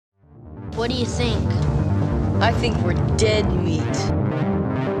What do you think? I think we're dead meat.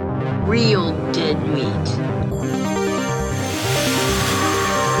 Real dead meat.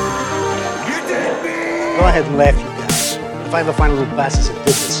 You dead meat! Go ahead and laugh, you guys. Find the final little bastards that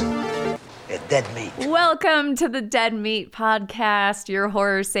did this. They're dead meat. Welcome to the Dead Meat Podcast, your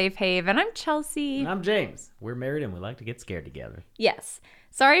horror safe haven. I'm Chelsea. And I'm James. We're married and we like to get scared together. Yes.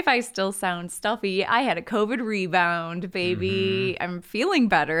 Sorry if I still sound stuffy. I had a COVID rebound, baby. I'm feeling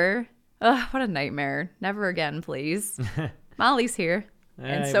better. Ugh, what a nightmare. Never again, please. Molly's here.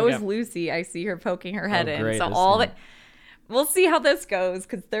 And so is Lucy. I see her poking her head in. Great. So we'll see how this goes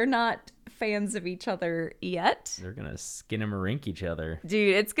because they're not fans of each other yet. They're going to Skinamarink each other.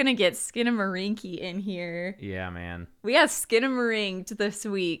 Dude, it's going to get Skinamarinky in here. Yeah, man. We got Skinamarinked this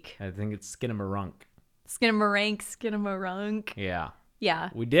week. I think it's Skinamarunk. Skinamarink. Yeah. Yeah.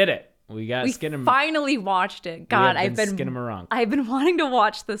 We did it. We finally watched it. God, I've been wanting to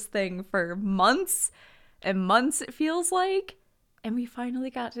watch this thing for months and months, it feels like. And we finally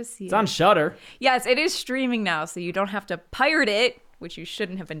got to see it. It's on Shudder. Yes, it is streaming now, so you don't have to pirate it, which you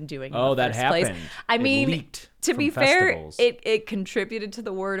shouldn't have been doing in the that first happened. place. I mean, leaked to be festivals. fair, it contributed to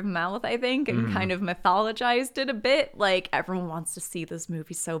the word of mouth, I think, and kind of mythologized it a bit. Like, everyone wants to see this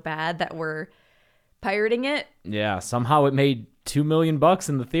movie so bad that we're pirating it. Yeah, somehow it made $2 million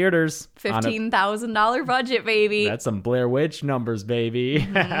in the theaters. $15,000 budget, baby. That's some Blair Witch numbers, baby.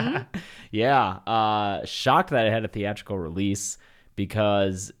 Mm-hmm. Yeah. Shocked that it had a theatrical release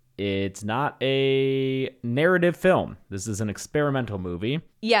because it's not a narrative film. This is an experimental movie.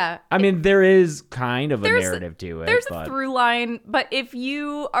 Yeah. I mean, there is kind of a narrative to it. There's a through line, but if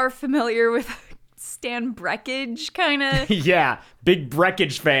you are familiar with Stan Breckage, kind of... Yeah, big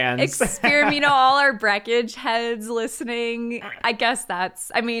Breckage fans. All our Breckage heads listening. I guess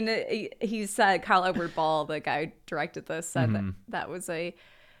that's... I mean, he said, Kyle Edward Ball, the guy who directed this, said that was an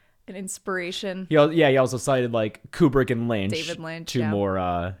inspiration. He also cited like Kubrick and Lynch. David Lynch, two yeah.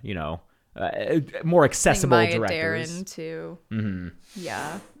 more, more accessible Maya directors. Deren, too. Mm-hmm.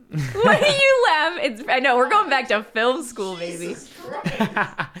 Yeah. Why do you laugh? I know, we're going back to film school, baby.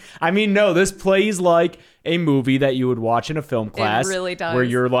 I mean, no, this plays like a movie that you would watch in a film class. It really does. Where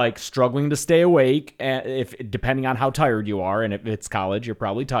you're like struggling to stay awake, depending on how tired you are, and if it's college, you're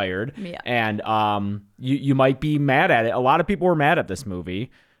probably tired. Yeah. And you might be mad at it. A lot of people were mad at this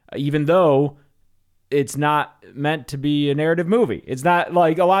movie, even though it's not meant to be a narrative movie. It's not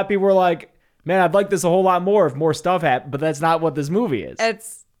like a lot of people were like, man, I'd like this a whole lot more if more stuff happened, but that's not what this movie is.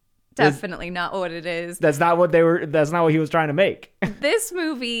 It's definitely not what it is. That's not what he was trying to make. This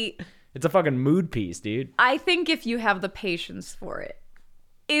movie... It's a fucking mood piece, dude. I think if you have the patience for it,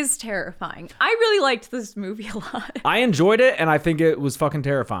 is terrifying. I really liked this movie a lot. I enjoyed it, and I think it was fucking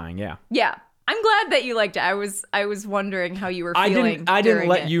terrifying, yeah. Yeah. I'm glad that you liked it. I was wondering how you were feeling. I didn't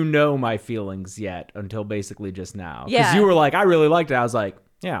let it. you know my feelings yet until basically just now. Yeah. Because you were like, I really liked it. I was like,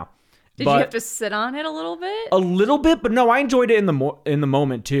 yeah. Did you have to sit on it a little bit? A little bit, but no, I enjoyed it in the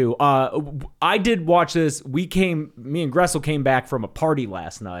moment too. I did watch this. Me and Gressel came back from a party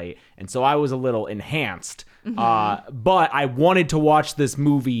last night, and so I was a little enhanced. But I wanted to watch this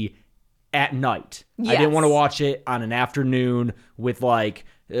movie at night. Yes. I didn't want to watch it on an afternoon with like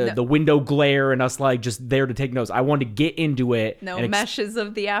the window glare and us like just there to take notes. I wanted to get into it. No meshes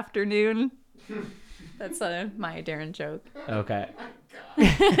of the afternoon. That's a Maya Deren joke. Okay.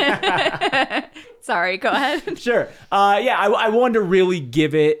 Sorry, go ahead. Sure. I wanted to really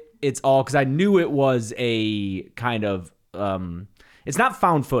give it its all because I knew it was a kind of it's not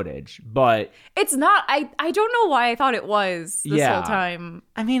found footage, but it's not. I don't know why I thought it was this whole time.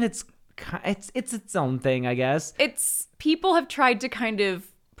 I mean, it's its own thing, I guess. It's people have tried to kind of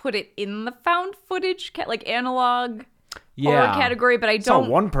put it in the found footage like analog horror category, but I don't. I saw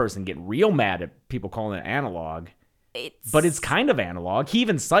one person get real mad at people calling it analog. But it's kind of analog. He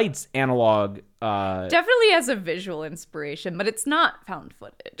even cites analog. Definitely as a visual inspiration, but it's not found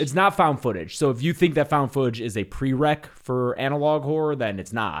footage. It's not found footage. So if you think that found footage is a prereq for analog horror, then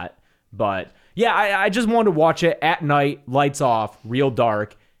it's not. But yeah, I just wanted to watch it at night, lights off, real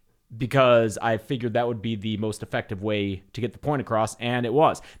dark, because I figured that would be the most effective way to get the point across, and it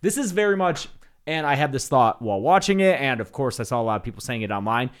was. This is very much... And I had this thought while watching it, and of course I saw a lot of people saying it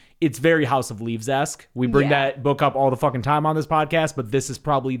online. It's very House of Leaves-esque. We bring that book up all the fucking time on this podcast, but this is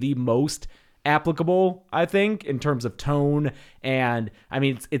probably the most applicable, I think, in terms of tone. And I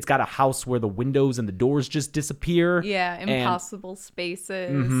mean, it's got a house where the windows and the doors just disappear. Yeah, impossible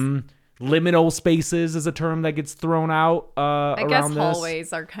spaces. Mm-hmm. Liminal spaces is a term that gets thrown out I guess around this.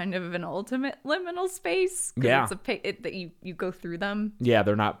 hallways are kind of an ultimate liminal space. Yeah. It's that you go through them. Yeah,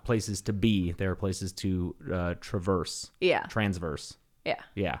 they're not places to be. They're places to traverse. Yeah. Transverse. Yeah.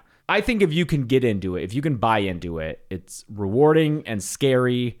 Yeah. I think if you can get into it, if you can buy into it, it's rewarding and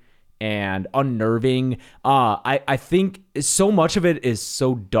scary and unnerving. I think so much of it is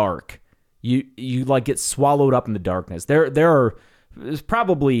so dark. You like get swallowed up in the darkness. There's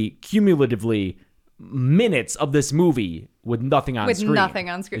probably cumulatively minutes of this movie with nothing on screen. With nothing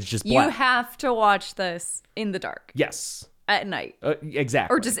on screen. It's just you black. have to watch this in the dark. Yes. At night.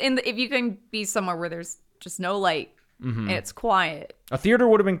 Exactly. Or just if you can be somewhere where there's just no light and it's quiet. A theater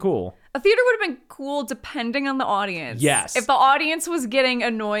would have been cool. A theater would have been cool depending on the audience. Yes. If the audience was getting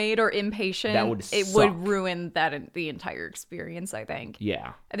annoyed or impatient, That would it suck. would ruin the entire experience, I think.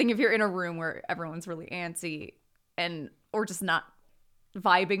 Yeah. I think if you're in a room where everyone's really antsy or just not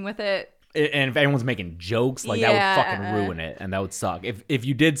vibing with it. And if anyone's making jokes, like that would fucking ruin it, and that would suck. If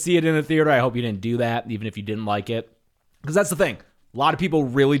you did see it in the theater, I hope you didn't do that, even if you didn't like it. Because that's the thing. A lot of people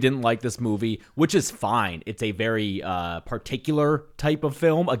really didn't like this movie, which is fine. It's a very particular type of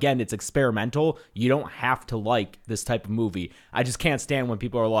film. Again, it's experimental. You don't have to like this type of movie. I just can't stand when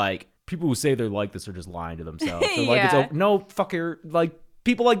people are like, people who say they like this are just lying to themselves. They're like, Yeah. no, fucker, like,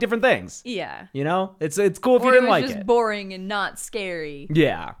 people like different things. Yeah. You know? It's cool if you Or didn't it was like just it. boring and not scary.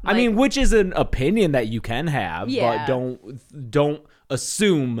 Yeah. I Like- mean, which is an opinion that you can have, Yeah. but don't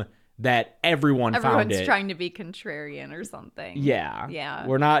assume that everyone found Everyone's it. trying to be contrarian or something. Yeah. Yeah.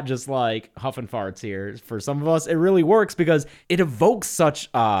 We're not just like huffing farts here. For some of us, it really works because it evokes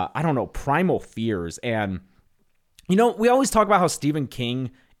such, primal fears. And, we always talk about how Stephen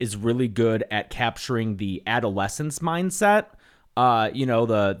King is really good at capturing the adolescence mindset.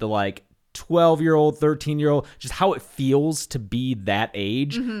 The like 12-year-old, 13-year-old, just how it feels to be that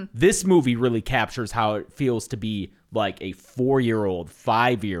age. Mm-hmm. This movie really captures how it feels to be like a 4-year-old,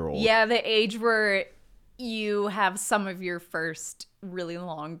 5-year-old. Yeah, the age where you have some of your first really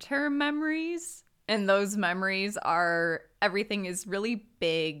long-term memories. And those memories are everything is really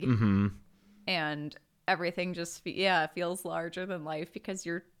big. Mm-hmm. And everything just feels larger than life because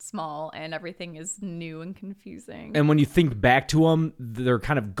you're small and everything is new and confusing. And when you think back to them, they're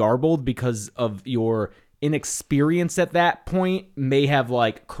kind of garbled because of your inexperience at that point may have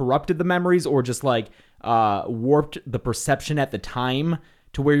like corrupted the memories or just like warped the perception at the time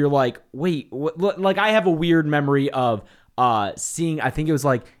to where you're like, wait, like I have a weird memory of seeing, I think it was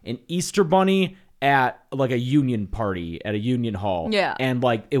like an Easter bunny at like a union party at a union hall. Yeah. And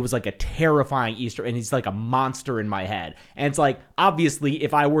like it was like a terrifying Easter and he's like a monster in my head. And it's like obviously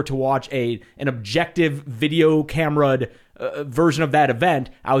if I were to watch an objective video camera version of that event,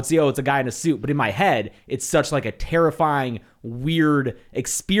 I would see, oh, it's a guy in a suit. But in my head, it's such like a terrifying, weird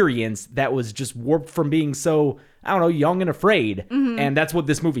experience that was just warped from being so, I don't know, young and afraid. Mm-hmm. And that's what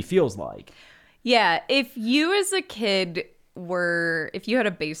this movie feels like. Yeah, if you as a kid if you had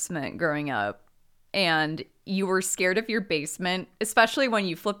a basement growing up and you were scared of your basement, especially when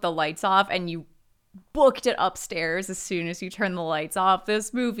you flipped the lights off and you booked it upstairs as soon as you turn the lights off,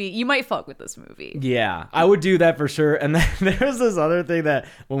 you might fuck with this movie. Yeah, I would do that for sure. And then there's this other thing that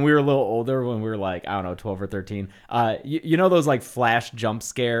when we were a little older, when we were like, I don't know, 12 or 13, you know those like flash jump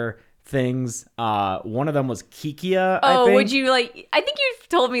scare things? One of them was Kikia, I think. Would you like, I think you've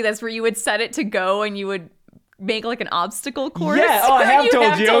told me this where you would set it to go and you would make like an obstacle course? Yeah, I have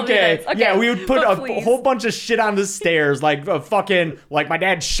told you. Okay. Okay. Yeah, we would put a please. whole bunch of shit on the stairs, like a fucking, like my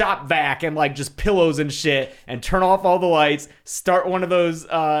dad's shop vac and like just pillows and shit, and turn off all the lights, start one of those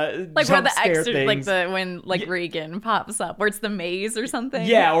like jump where the scare exit, things. like the when like Reagan pops up, where it's the maze or something.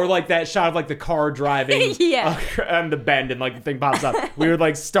 Yeah, or like that shot of like the car driving Yeah. on the bend and like the thing pops up. We would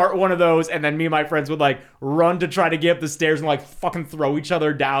like start one of those and then me and my friends would like run to try to get up the stairs and like fucking throw each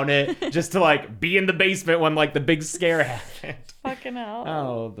other down it just to like be in the basement when like the big scare happened. Fucking hell.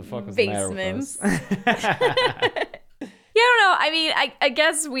 Oh, the fuck was the matter with Basements. us? Yeah, I don't know. I mean, I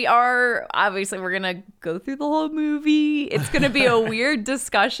guess we're going to go through the whole movie. It's going to be a weird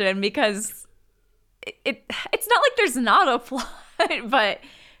discussion because it's not like there's not a plot, but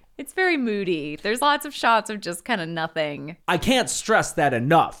it's very moody. There's lots of shots of just kind of nothing. I can't stress that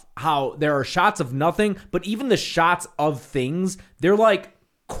enough, how there are shots of nothing, but even the shots of things, they're like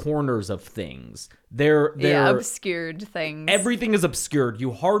corners of things. They're obscured things. Everything is obscured.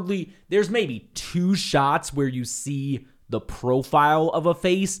 There's maybe 2 shots where you see the profile of a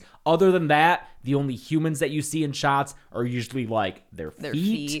face. Other than that, the only humans that you see in shots are usually like their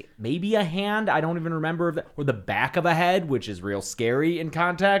feet, maybe a hand. I don't even remember or the back of a head, which is real scary in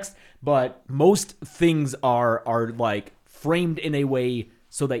context. But most things are like framed in a way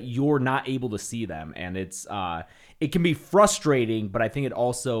so that you're not able to see them. And it can be frustrating, but I think it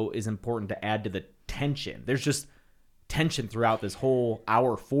also is important to add to the tension. There's just tension throughout this whole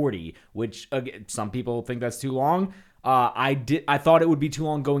hour 40, which some people think that's too long. I thought it would be too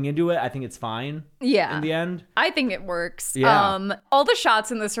long going into it. I think it's fine. Yeah. In the end. I think it works. Yeah. All the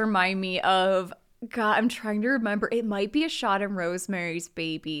shots in this remind me of, God, I'm trying to remember. It might be a shot in Rosemary's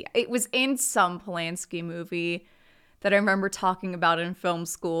Baby. It was in some Polanski movie that I remember talking about in film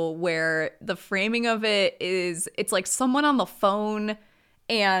school, where the framing of it is, it's like someone on the phone,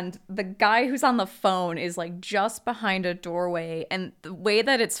 and the guy who's on the phone is like just behind a doorway, and the way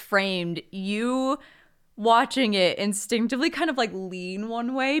that it's framed, you watching it instinctively kind of like lean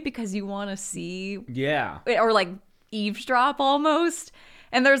one way because you want to see, Yeah. or like eavesdrop almost.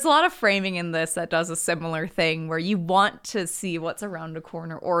 And there's a lot of framing in this that does a similar thing where you want to see what's around a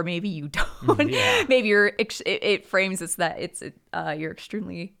corner, or maybe you don't. Yeah. Maybe it frames it that you're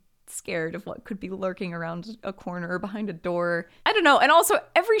extremely scared of what could be lurking around a corner or behind a door. I don't know. And also,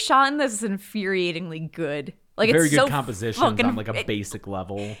 every shot in this is infuriatingly good. Like, Very it's good so compositions fucking, on like a basic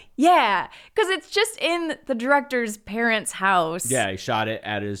level. Yeah, because it's just in the director's parents' house. Yeah, he shot it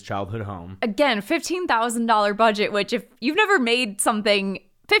at his childhood home. Again, $15,000 budget, which if you've never made something,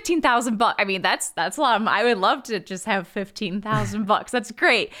 $15,000, I mean, that's a lot. I would love to just have $15,000. That's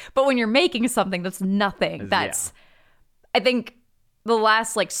great. But when you're making something that's nothing, I think the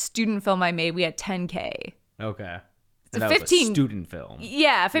last like student film I made, we had $10K. Okay. So And that was a student film.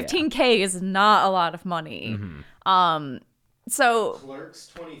 Yeah, $15K is not a lot of money. So Clerks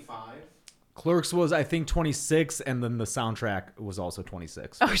 25. Clerks was, I think, 26, and then the soundtrack was also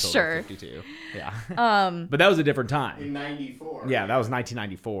 26. Oh, for a total of sure. 52. Yeah. But that was a different time. In 94. Yeah, that was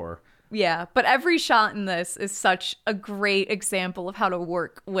 1994. yeah, but every shot in this is such a great example of how to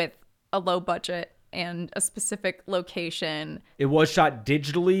work with a low budget and a specific location. It was shot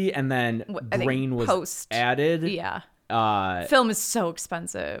digitally, and then I think grain was post. added. Yeah. Film is so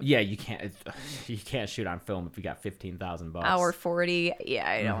expensive. Yeah, you can't shoot on film if you got $15,000. Hour 40. Yeah,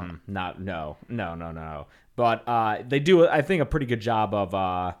 I don't. No. But they do, I think, a pretty good job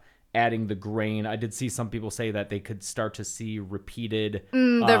of adding the grain. I did see some people say that they could start to see repeated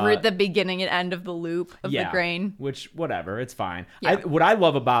The beginning and end of the loop of the grain. Which, whatever, it's fine. Yeah. What I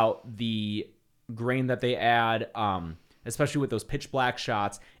love about the grain that they add, especially with those pitch black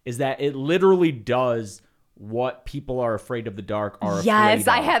shots, is that it literally does what people are afraid of the dark are afraid Yes, of.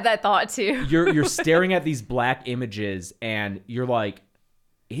 I had that thought too. You're staring at these black images, and you're like,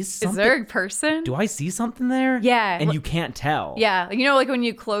 is there a person? do I see something there? Yeah. And you can't tell. Yeah, you know, like when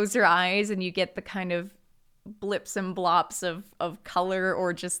you close your eyes and you get the kind of blips and blops of color,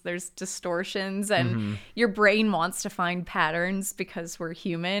 or just there's distortions, and your brain wants to find patterns because we're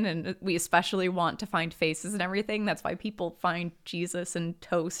human, and we especially want to find faces and everything. That's why people find Jesus and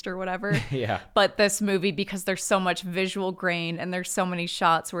toast or whatever. Yeah. But this movie, because there's so much visual grain and there's so many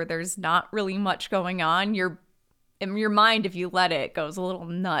shots where there's not really much going on, in your mind, if you let it, goes a little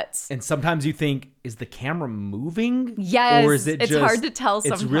nuts. And sometimes you think, is the camera moving? Yes, Or is it it's hard to tell It's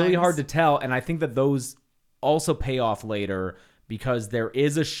really sometimes. hard to tell. And I think that those also pay off later, because there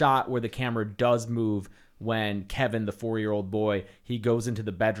is a shot where the camera does move when Kevin, the 4-year-old boy, he goes into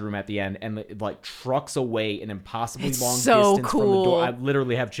the bedroom at the end and it like trucks away an impossibly It's long so distance from the door. cool. I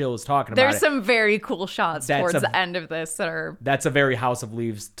literally have chills talking about it. There's some very cool shots That's towards a- the end of this that are... That's a very House of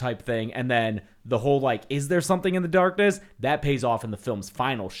Leaves type thing. And then the whole like, is there something in the darkness? That pays off in the film's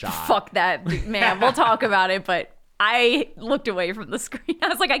final shot. Fuck that, man. We'll talk about it, but I looked away from the screen. I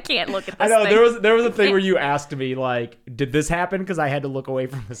was like, I can't look at this I know thing. there was a thing where you asked me like, did this happen? Because I had to look away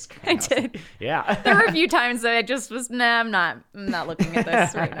from the screen. I was like, did. yeah. There were a few times that I just was, nah, I'm not looking at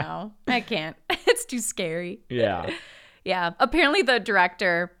this right now. I can't. It's too scary. Yeah. Yeah. Apparently the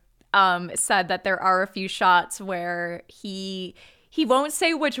director said that there are a few shots where he won't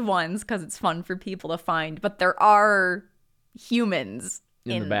say which ones because it's fun for people to find, but there are humans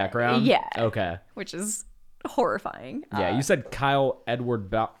In the background. Yeah. Okay. Which is horrifying. Yeah, you said Kyle Edward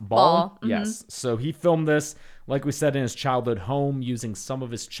Ball. Ball, Yes. So he filmed this, like we said, in his childhood home using some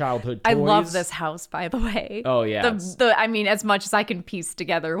of his childhood toys. I love this house, by the way. Oh, yeah. I mean, as much as I can piece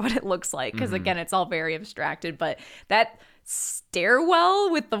together what it looks like, because again, it's all very abstracted, but that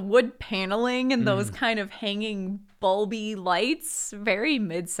stairwell with the wood paneling and those kind of hanging bulby lights, very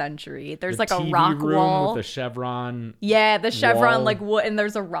mid-century. There's The like a TV rock room wall. with the chevron. Yeah, the chevron, wall. like wood, and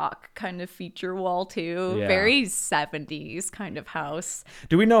there's a rock kind of feature wall too. Yeah. Very 70s kind of house.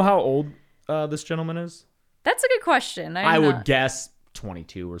 Do we know how old this gentleman is? That's a good question. I would guess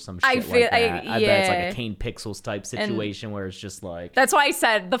 22 or some shit like that. I bet it's like yeah. a Kane Pixels type situation where it's just like... That's why I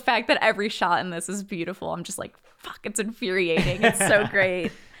said the fact that every shot in this is beautiful. I'm just like, fuck, it's infuriating. It's so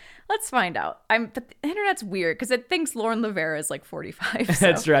great. Let's find out. But the internet's weird because it thinks Lauren Lavera is like 45. So.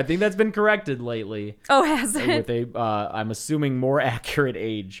 That's true. I think that's been corrected lately. Oh, has it? With a, I'm assuming, more accurate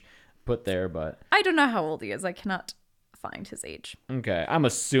age put there, but... I don't know how old he is. I cannot find his age. Okay, I'm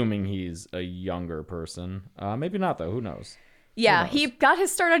assuming he's a younger person. Maybe not though. Who knows? Yeah, he got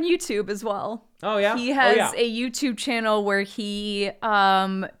his start on YouTube as well. Oh yeah, he has a YouTube channel where he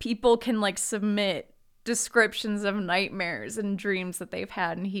people can like submit descriptions of nightmares and dreams that they've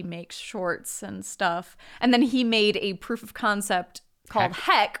had, and he makes shorts and stuff. And then he made a proof of concept called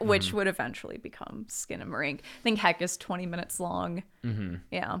Heck, which would eventually become Skinamarink. I think Heck is 20 minutes long.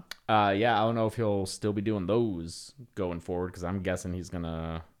 Yeah. I don't know if he'll still be doing those going forward, because I'm guessing he's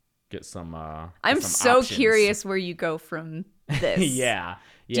gonna get some. I'm so options. curious where you go from this. Yeah.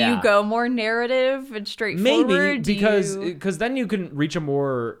 Do you go more narrative and straightforward? Maybe because then you can reach a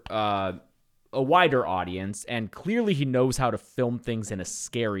more a wider audience, and clearly he knows how to film things in a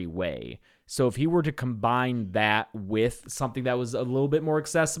scary way. So if he were to combine that with something that was a little bit more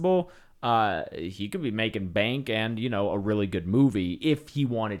accessible, he could be making bank and, a really good movie if he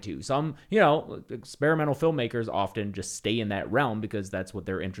wanted to. Some, experimental filmmakers often just stay in that realm because that's what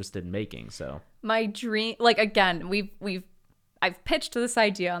they're interested in making. So my dream, like, again, I've pitched this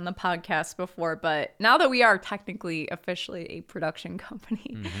idea on the podcast before, but now that we are technically officially a production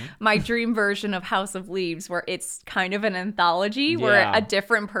company, my dream version of House of Leaves, where it's kind of an anthology where a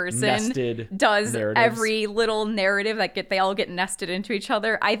different person does narratives. Every little narrative that they all get nested into each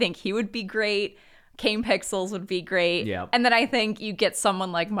other. I think he would be great. Kane Pixels would be great. Yep. And then I think you get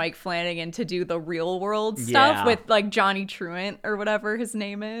someone like Mike Flanagan to do the real world stuff with like Johnny Truant or whatever his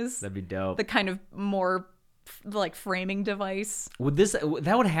name is. That'd be dope. The kind of more like framing device.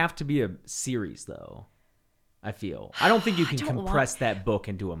 That would have to be a series though, I feel. I don't think you can compress that book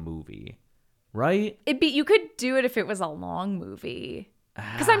into a movie, right? You could do it if it was a long movie,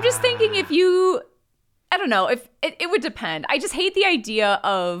 because I'm just thinking I don't know, if it would depend. I just hate the idea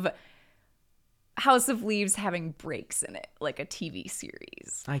of House of Leaves having breaks in it, like a TV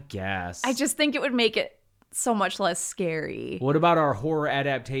series. I guess. I just think it would make it so much less scary. What about our horror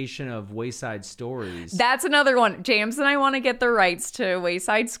adaptation of Wayside Stories? That's another one. James and I want to get the rights to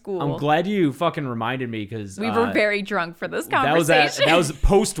Wayside School. I'm glad you fucking reminded me, because we were very drunk for this conversation. That was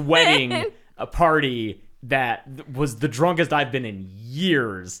post-wedding a party that was the drunkest I've been in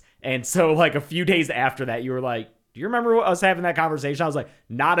years. And so like a few days after that, you were like, do you remember us having that conversation? I was like,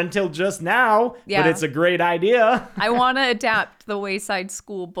 not until just now, but it's a great idea. I want to adapt the Wayside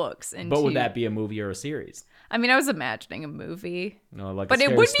School books into... But would that be a movie or a series? I mean, I was imagining a movie. No, like but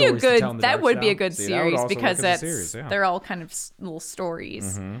it would be a good... That would be a good series, because they're all kind of little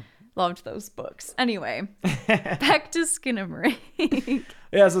stories. Loved those books. Anyway, back to Skinamarink.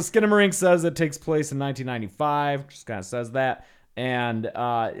 Yeah, so Skinamarink says it takes place in 1995. Just kind of says that. And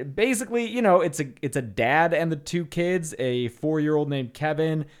basically, it's a dad and the two kids, a 4-year-old named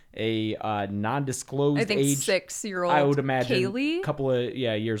Kevin, a non-disclosed I think age 6-year-old I would imagine Kaylee, a couple of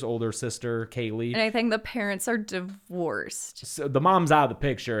years older sister Kaylee, and I think the parents are divorced. So the mom's out of the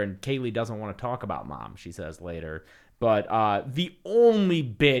picture, and Kaylee doesn't want to talk about mom, she says later. But the only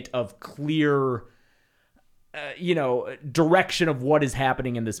bit of clear direction of what is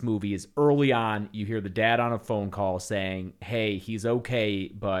happening in this movie is early on. You hear the dad on a phone call saying, hey, he's okay,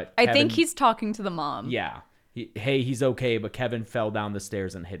 but I think he's talking to the mom. Yeah. Hey, he's okay, but Kevin fell down the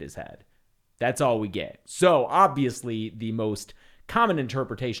stairs and hit his head. That's all we get. So obviously the most common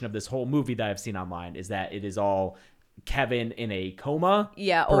interpretation of this whole movie that I've seen online is that it is all Kevin in a coma.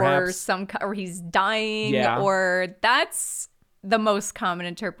 Yeah, perhaps. or he's dying, or that's the most common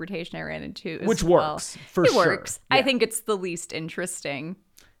interpretation I ran into as Which well. works, for sure. It works. Yeah. I think it's the least interesting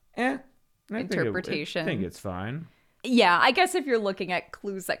interpretation. I think it's fine. Yeah, I guess if you're looking at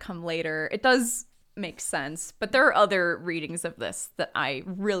clues that come later, it does make sense. But there are other readings of this that I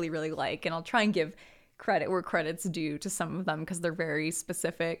really, really like, and I'll try and give credit where credit's due to some of them because they're very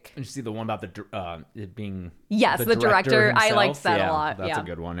specific. And you see the one about it being the director himself? I liked that a lot. That's a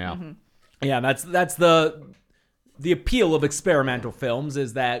good one. Yeah, yeah. That's the appeal of experimental films,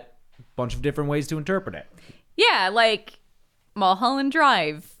 is that bunch of different ways to interpret it. Yeah, like Mulholland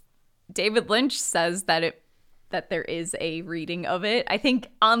Drive. David Lynch says that there is a reading of it. I think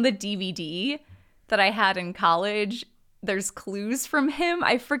on the DVD that I had in college, there's clues from him.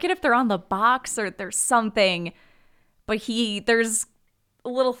 I forget if they're on the box or there's something, but there's a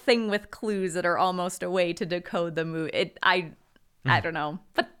little thing with clues that are almost a way to decode the movie. I don't know,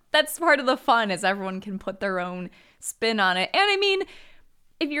 but that's part of the fun, is everyone can put their own spin on it. And I mean,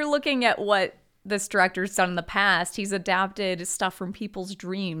 if you're looking at what this director's done in the past, he's adapted stuff from people's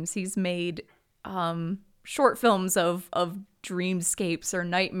dreams. He's made short films of dreamscapes or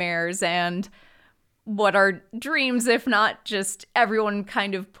nightmares, and what are dreams if not just everyone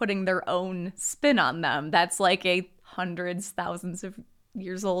kind of putting their own spin on them? That's like a hundreds, thousands of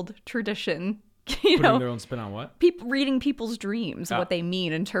years old tradition. Putting their own spin on what? People reading people's dreams, what they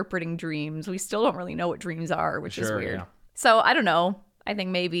mean, interpreting dreams. We still don't really know what dreams are, which is weird. Yeah. So I don't know. I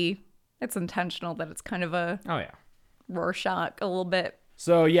think maybe it's intentional that it's kind of a Rorschach a little bit.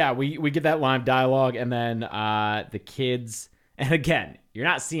 So yeah, we get that live dialogue, and then the kids. And again, you're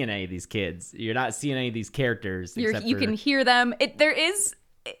not seeing any of these kids. You're not seeing any of these characters. You can hear them.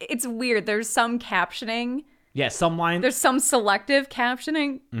 It's weird. There's some captioning. Yeah, some lines. There's some selective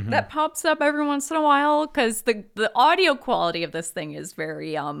captioning that pops up every once in a while because the audio quality of this thing is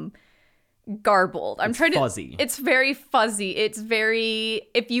very garbled. It's fuzzy. It's very fuzzy. It's very,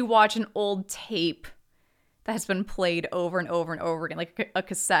 if you watch an old tape that has been played over and over and over again, like a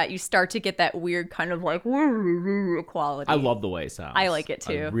cassette, you start to get that weird kind of like quality. I love the way it sounds. I like it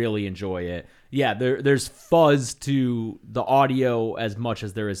too. I really enjoy it. Yeah, there's fuzz to the audio as much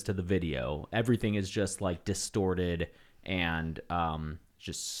as there is to the video. Everything is just like distorted and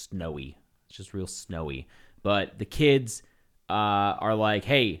just snowy. It's just real snowy. But the kids are like,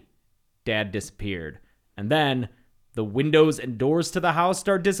 hey, Dad disappeared. And then the windows and doors to the house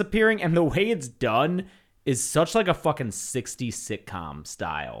start disappearing, and the way it's done is such like a fucking 60s sitcom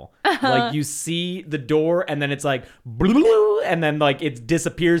style. Like you see the door and then it's like and then like it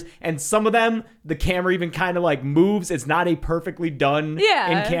disappears, and some of them the camera even kind of like moves. It's not a perfectly done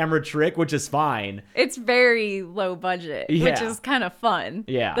in camera trick, which is fine. It's very low budget, which is kind of fun.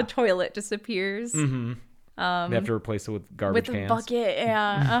 Yeah, the toilet disappears. They have to replace it with garbage cans. With a bucket.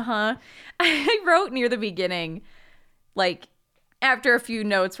 Yeah. I wrote near the beginning, like, after a few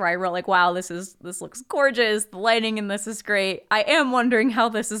notes where I wrote like, wow, this looks gorgeous. The lighting in this is great. I am wondering how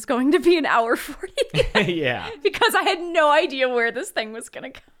this is going to be an hour 40. Yeah. Because I had no idea where this thing was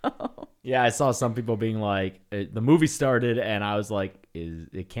going to go. Yeah, I saw some people being like, the movie started and I was like,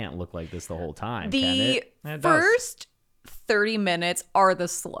 it can't look like this the whole time, can it? It first 30 minutes are the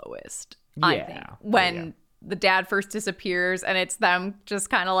slowest, I think. When the dad first disappears and it's them just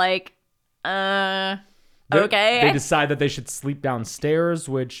kind of like, okay. They decide that they should sleep downstairs,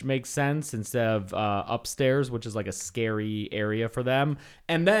 which makes sense, instead of upstairs, which is like a scary area for them.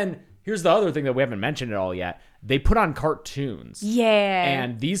 And then here's the other thing that we haven't mentioned at all yet. They put on cartoons. Yeah.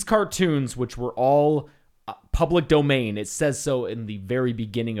 And these cartoons, which were all public domain, it says so in the very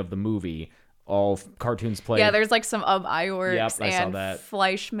beginning of the movie, all cartoons played. Yeah, there's like some of Iwerks I saw and that.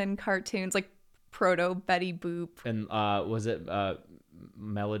 Fleischman cartoons, like Proto Betty Boop. And was it...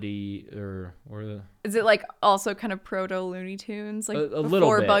 Melody is it like also kind of proto Looney Tunes, like a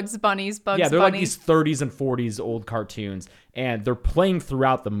little bit. Bugs Bunny? Yeah, they're like these 30s and 40s old cartoons, and they're playing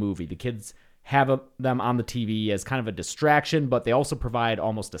throughout the movie. The kids have them on the TV as kind of a distraction, but they also provide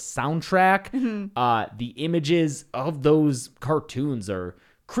almost a soundtrack. The images of those cartoons are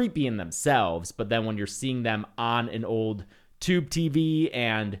creepy in themselves, but then when you're seeing them on an old tube TV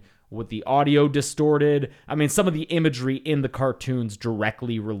and with the audio distorted, I mean, some of the imagery in the cartoons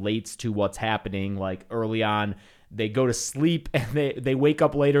directly relates to what's happening. Like early on, they go to sleep and they wake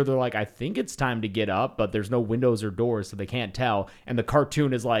up later. They're like, I think it's time to get up, but there's no windows or doors, so they can't tell. And the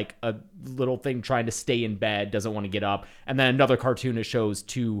cartoon is like a little thing trying to stay in bed, doesn't want to get up. And then another cartoon, it shows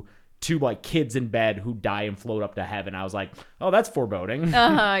two like kids in bed who die and float up to heaven. I was like, oh, that's foreboding.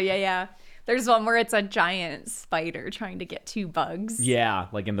 Yeah. There's one where it's a giant spider trying to get two bugs. Yeah,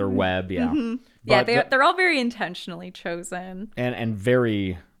 like in their web, yeah. Yeah, they're all very intentionally chosen. And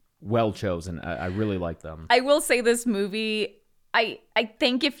very well chosen. I really like them. I will say this movie, I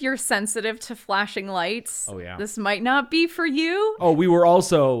think if you're sensitive to flashing lights, this might not be for you. Oh, we were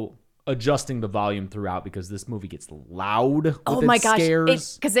also adjusting the volume throughout because this movie gets loud with its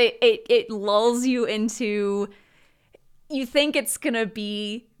scares. Because it lulls you into... You think it's going to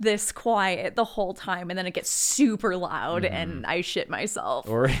be this quiet the whole time, and then it gets super loud, and I shit myself.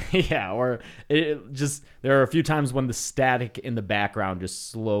 Or it just, there are a few times when the static in the background just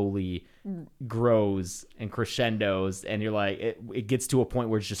slowly grows and crescendos, and you're like, it gets to a point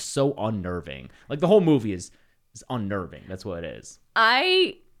where it's just so unnerving. Like, the whole movie is unnerving. That's what it is.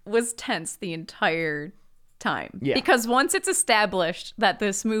 I was tense the entire time. Yeah. Because once it's established that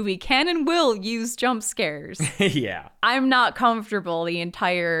this movie can and will use jump scares, yeah, I'm not comfortable the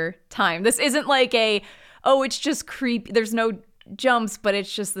entire time. This isn't like it's just creepy. There's no jumps, but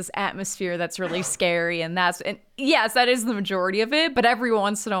it's just this atmosphere that's really scary. And yes, that is the majority of it. But every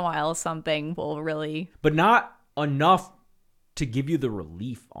once in a while, something will really... But not enough to give you the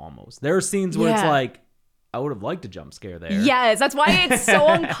relief almost. There are scenes where it's like, I would have liked a jump scare there. Yes, that's why it's so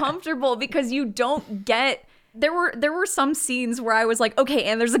uncomfortable, because you don't get... There were some scenes where I was like, okay,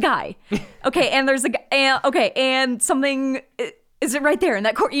 and there's a guy. Okay, and there's a guy. And, okay, and something... Is it right there in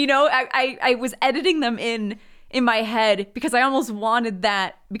that corner? You know, I was editing them in my head because I almost wanted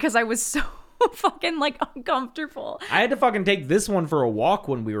that, because I was so fucking like uncomfortable. I had to fucking take this one for a walk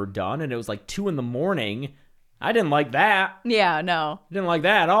when we were done, and it was like 2 a.m. I didn't like that. Yeah, no. Didn't like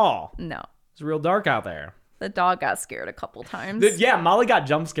that at all. No. It's real dark out there. The dog got scared a couple times. Yeah, Molly got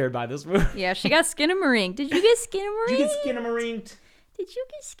jump scared by this movie. Yeah, she got Skinamarink. Did you get Skinamarink? Did you get Skinamarinked? Did you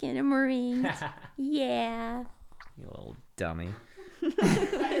get Skinamarink? Yeah. You little dummy.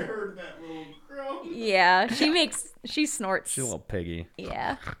 I heard that little crow. Yeah, she snorts. She's a little piggy.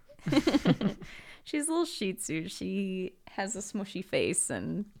 Yeah. She's a little Shih Tzu. She has a smushy face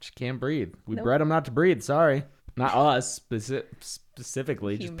and She can't breathe. We Nope. bred them not to breathe. Sorry. Not us,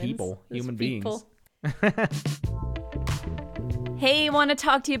 specifically, just humans. people. Just Human people. beings. Hey, want to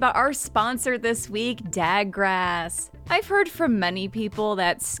talk to you about our sponsor this week, Daggrass. I've heard from many people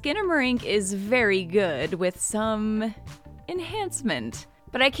that Skinamarink is very good with some enhancement.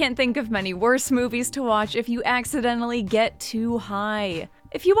 But I can't think of many worse movies to watch if you accidentally get too high.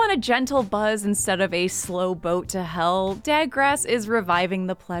 If you want a gentle buzz instead of a slow boat to hell, Daggrass is reviving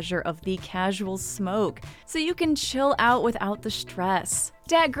the pleasure of the casual smoke, so you can chill out without the stress.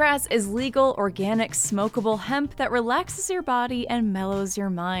 Daggrass is legal, organic, smokable hemp that relaxes your body and mellows your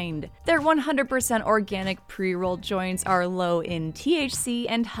mind. Their 100% organic pre-rolled joints are low in THC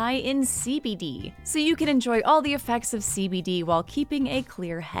and high in CBD, so you can enjoy all the effects of CBD while keeping a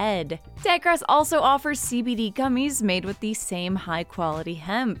clear head. Daggrass also offers CBD gummies made with the same high-quality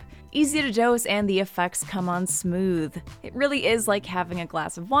hemp. Easy to dose and the effects come on smooth. It really is like having a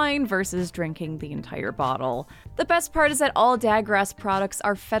glass of wine versus drinking the entire bottle. The best part is that all Daggrass products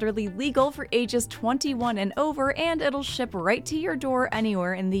are federally legal for ages 21 and over, and it'll ship right to your door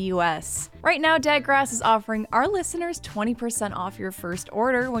anywhere in the US. Right now, Daggrass is offering our listeners 20% off your first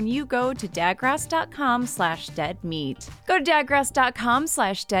order when you go to daggrass.com/deadmeat. Go to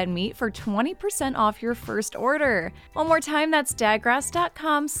daggrass.com/deadmeat for 20% off your first order. One more time, that's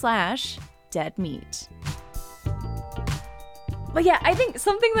daggrass.com/deadmeat. But yeah, I think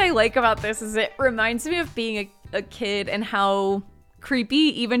something that I like about this is it reminds me of being a kid and how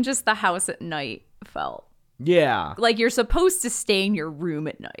creepy even just the house at night felt. Yeah. Like you're supposed to stay in your room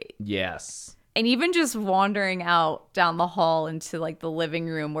at night. Yes. And even just wandering out down the hall into like the living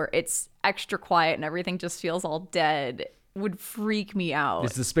room where it's extra quiet and everything just feels all dead would freak me out.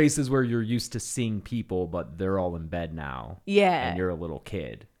 It's the spaces where you're used to seeing people, but they're all in bed now. Yeah. And you're a little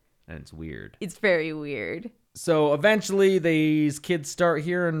kid. And it's weird. It's very weird. So eventually these kids start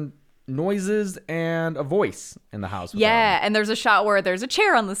hearing noises and a voice in the house. Yeah, and there's a shot where there's a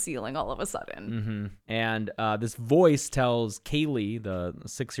chair on the ceiling all of a sudden. Mm-hmm. And this voice tells Kaylee, the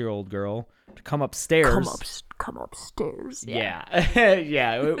 6-year-old girl, to come upstairs. Come upstairs. Yeah.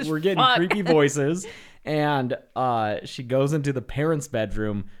 Yeah, we're getting creepy voices. And she goes into the parents'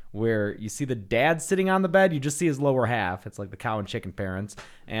 bedroom where you see the dad sitting on the bed. You just see his lower half. It's like the cow and chicken parents.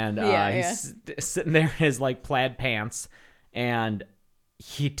 And he's sitting there in his like plaid pants. And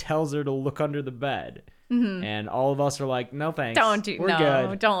he tells her to look under the bed. Mm-hmm. And all of us are like, no thanks. We're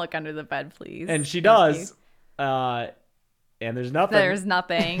good. Don't look under the bed, please. And she does. And there's nothing. There's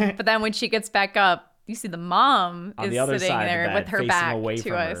nothing. But then when she gets back up, you see the mom on is the other sitting side there of the bed, with her facing back away to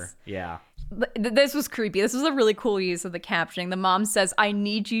from us. her. Yeah. This was creepy. This was a really cool use of the captioning. The mom says, I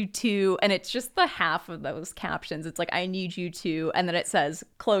need you to, and it's just the half of those captions. It's like, I need you to, and then it says,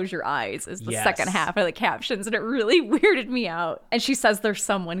 close your eyes is the second half of the captions, and it really weirded me out. And she says, there's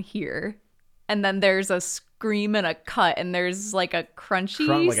someone here. And then there's a scream and a cut, and there's like a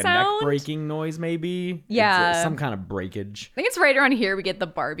crunchy like sound. a neck breaking noise, maybe. Yeah. It's some kind of breakage. I think it's right around here we get the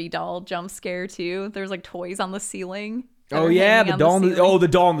Barbie doll jump scare too. There's like toys on the ceiling. Oh yeah, the doll. The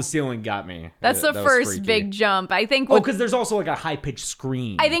doll on the ceiling got me. That's the that first big jump. I think. Because there's also like a high pitched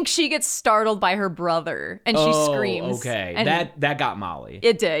scream. I think she gets startled by her brother, and she screams. Okay, and that got Molly.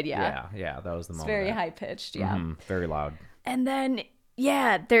 It did, yeah. Yeah, that was the moment. Very high pitched, yeah. Very loud. And then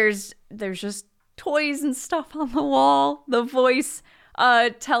there's just toys and stuff on the wall. The voice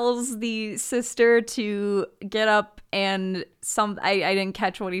tells the sister to get up, and I didn't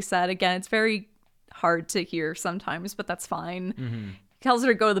catch what he said. Again, it's very hard to hear sometimes, but that's fine. Tells her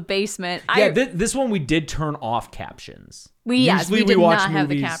to go to the basement. Yeah, this one we did turn off captions. We did not have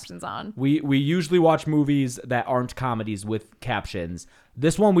the captions on. We usually watch movies that aren't comedies with captions.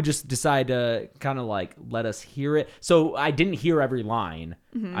 This one we just decided to kind of like let us hear it. So I didn't hear every line.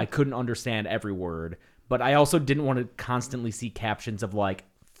 I couldn't understand every word, but I also didn't want to constantly see captions of like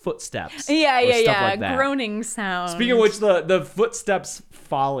footsteps. Yeah, like that. Groaning sound. Speaking of which, the footsteps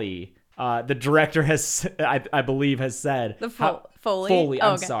folly. The director has, I believe, has said Foley. Foley.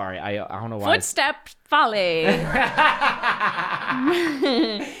 I'm sorry. I don't know why. Footstep folly.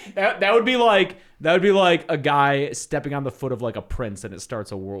 That would be like That would be like a guy stepping on the foot of like a prince and it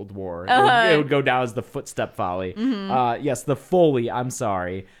starts a world war. It would go down as the footstep folly. Yes, the Foley, I'm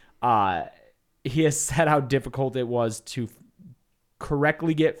sorry. He has said how difficult it was to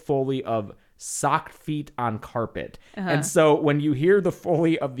correctly get Foley of socked feet on carpet. And so when you hear the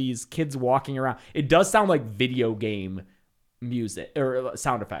Foley of these kids walking around, it does sound like video game music or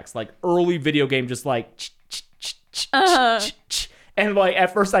sound effects, like early video game, just like and like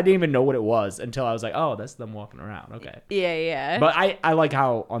at first I didn't even know what it was until I was like, oh, that's them walking around. Okay. Yeah. But I like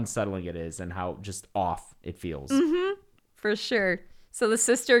how unsettling it is and how just off it feels. For sure. So the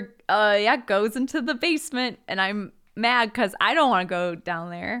sister goes into the basement, and I'm mad because I don't want to go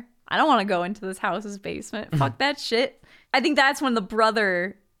down there. I don't want to go into this house's basement. Fuck that shit. I think that's when the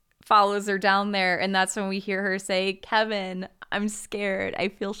brother follows her down there, and that's when we hear her say, Kevin, I'm scared. I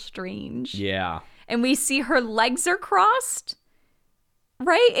feel strange. Yeah. And we see her legs are crossed.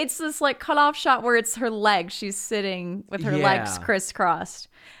 Right? It's this like cutoff shot where it's her legs. She's sitting with her legs crisscrossed.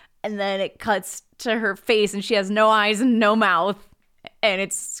 And then it cuts to her face, and she has no eyes and no mouth. And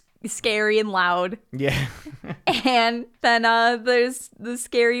it's scary and loud. Yeah. And then there's the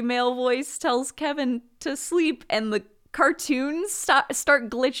scary male voice tells Kevin to sleep, and the cartoons start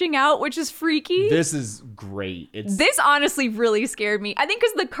glitching out, which is freaky. This is great. This honestly really scared me. I think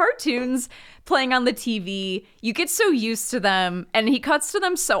because the cartoons playing on the TV, you get so used to them, and he cuts to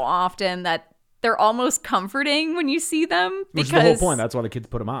them so often that they're almost comforting when you see them. Which is the whole point. That's why the kids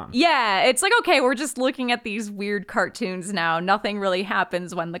put them on. Yeah, it's like, okay, we're just looking at these weird cartoons now. Nothing really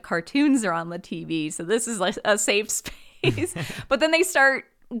happens when the cartoons are on the TV, so this is like a safe space. But then they start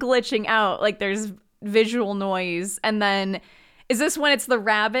glitching out, like there's visual noise, and then is this when it's the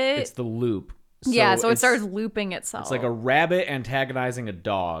rabbit? It's the loop. So it starts looping itself. It's like a rabbit antagonizing a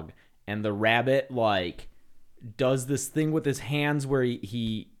dog, and the rabbit like does this thing with his hands where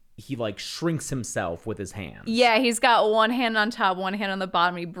he like shrinks himself with his hands. Yeah, he's got one hand on top, one hand on the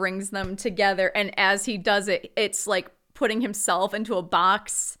bottom. He brings them together, and as he does it, it's like putting himself into a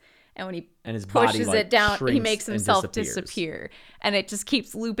box. And when he his pushes body, it down, he shrinks makes and himself disappears. disappear. And it just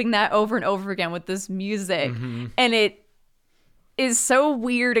keeps looping that over and over again with this music. And it is so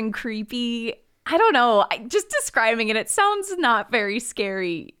weird and creepy. I don't know. Just describing it, it sounds not very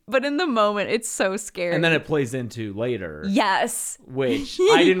scary. But in the moment, it's so scary. And then it plays into later. Yes. Which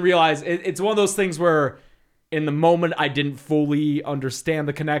I didn't realize. It's one of those things where in the moment I didn't fully understand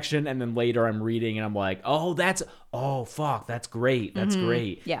the connection, and then later I'm reading and I'm like, oh fuck, that's great. That's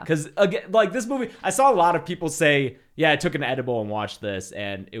great. Yeah. Because again, like this movie, I saw a lot of people say, yeah, I took an edible and watched this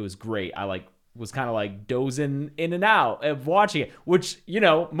and it was great. I was kind of like dozing in and out of watching it, which,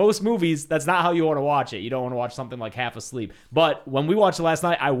 most movies, that's not how you want to watch it. You don't want to watch something like half asleep. But when we watched it last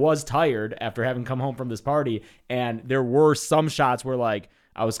night, I was tired after having come home from this party, and there were some shots where like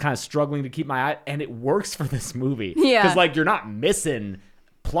I was kind of struggling to keep my eye, and it works for this movie. Yeah. Because like you're not missing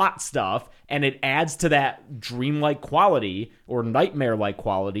plot stuff, and it adds to that dreamlike quality or nightmare-like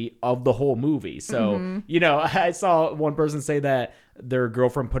quality of the whole movie. So, I saw one person say that their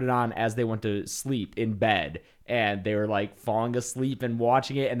girlfriend put it on as they went to sleep in bed, and they were like falling asleep and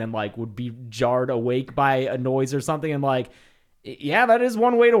watching it, and then like would be jarred awake by a noise or something, and like, yeah, that is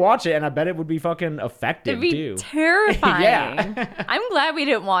one way to watch it, and I bet it would be fucking effective. It'd be too. Terrifying. Yeah. I'm glad we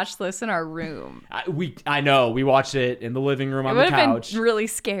didn't watch this in our room. I know we watched it in the living room on the It would have couch been really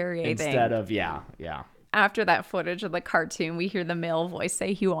scary. I think. instead of yeah. After that footage of the cartoon, we hear the male voice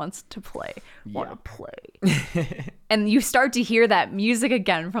say he wants to play. Want to play. And you start to hear that music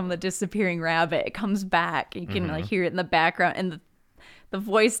again from the disappearing rabbit. It comes back. You can like hear it in the background, and the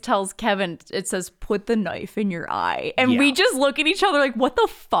voice tells Kevin, it says, put the knife in your eye. And we just look at each other like, what the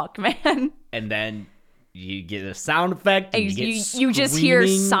fuck, man? And then you get a sound effect, and you just hear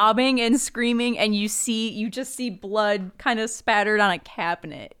sobbing and screaming, and you just see blood kind of spattered on a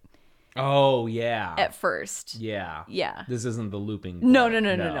cabinet. Oh, yeah. At first. Yeah. Yeah. This isn't the looping.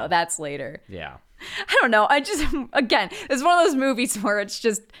 No. That's later. Yeah. I don't know. Again, it's one of those movies where it's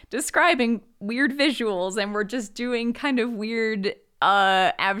just describing weird visuals, and we're just doing kind of weird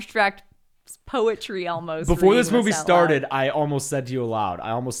abstract poetry almost. Before this movie started, I almost said to you aloud, I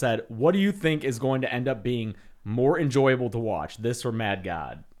almost said, what do you think is going to end up being more enjoyable to watch, this or Mad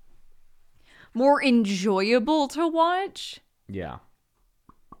God? More enjoyable to watch? Yeah.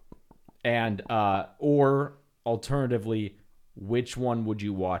 And, or alternatively, which one would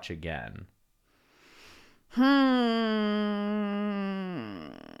you watch again? I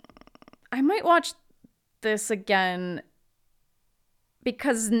might watch this again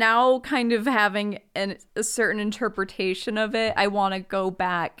because now kind of having a certain interpretation of it, I want to go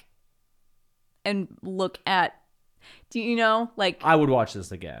back and look at, like... I would watch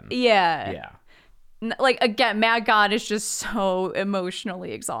this again. Yeah. Yeah. like, again, Mad God is just so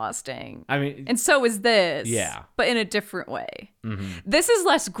emotionally exhausting. I mean, and so is this. Yeah. But in a different way. This is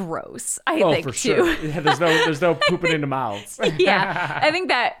less gross, I think, for too. sure. Yeah, there's no pooping into mouths. Yeah, I think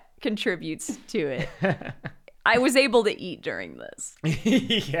that contributes to it. I was able to eat during this.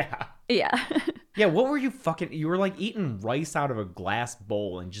 Yeah. Yeah. Yeah, what were you were like eating rice out of a glass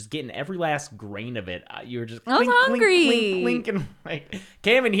bowl and just getting every last grain of it. You were just I was hungry. clink, and like,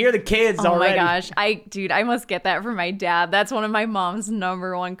 can't even hear the kids Oh already. my gosh. I must get that from my dad. That's one of my mom's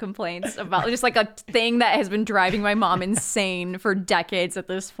number one complaints about, just like a thing that has been driving my mom insane for decades at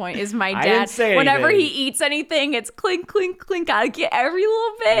this point, is my I didn't dad. say Whenever anything. he eats anything, it's clink, clink, clink. Gotta get every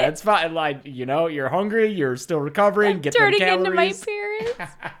little bit. That's fine. Like, you're hungry, you're still recovering, get them turning calories. into my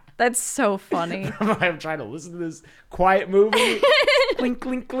parents. That's so funny. I'm trying to listen to this quiet movie. Clink,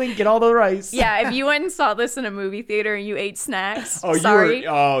 clink, clink, get all the rice. Yeah, if you went and saw this in a movie theater and you ate snacks, Oh, sorry.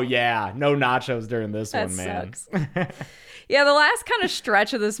 Yeah. No nachos during this That one, man. sucks. Yeah, the last kind of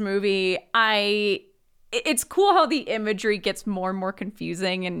stretch of this movie, it's cool how the imagery gets more and more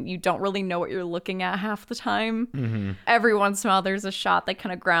confusing and you don't really know what you're looking at half the time. Mm-hmm. Every once in a while, there's a shot that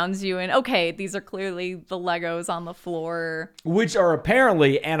kind of grounds you in, okay, these are clearly the Legos on the floor. Which are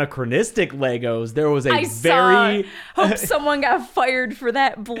apparently anachronistic Legos. There was Hope someone got fired for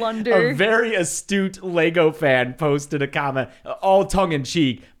that blunder. a very astute Lego fan posted a comment, all tongue in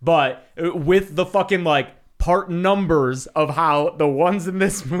cheek, but with the fucking like part numbers of how the ones in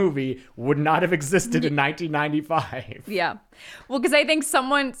this movie would not have existed in 1995. Yeah. Well, because I think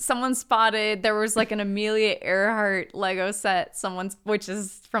someone spotted there was like an Amelia Earhart Lego set, which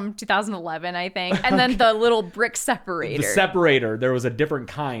is from 2011, I think. And then the little brick separator. The separator, there was a different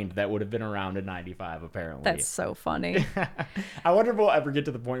kind that would have been around in 95, apparently. That's so funny. I wonder if we'll ever get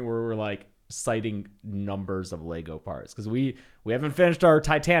to the point where we're like citing numbers of Lego parts, because we haven't finished our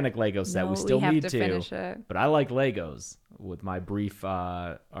Titanic Lego set. No, we still have need to finish it. But I like Legos with my brief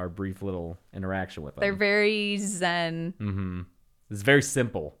little interaction with them. They're very zen. It's very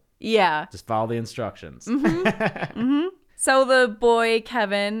simple. Yeah. Just follow the instructions. So the boy,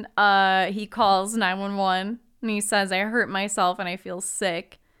 Kevin, he calls 911 and he says, I hurt myself and I feel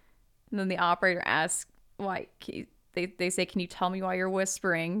sick. And then the operator asks, why? They say, can you tell me why you're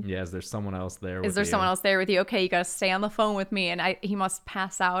whispering? Yeah, is there someone else there? Is there someone else there with you? Okay, you gotta stay on the phone with me. And he must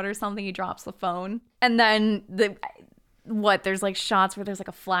pass out or something. He drops the phone. And then there's like shots where there's like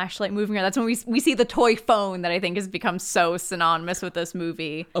a flashlight moving around. That's when we see the toy phone that I think has become so synonymous with this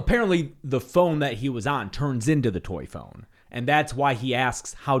movie. Apparently, the phone that he was on turns into the toy phone. And that's why he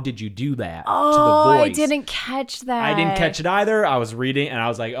asks, how did you do that? To the voice. I didn't catch that. I didn't catch it either. I was reading and I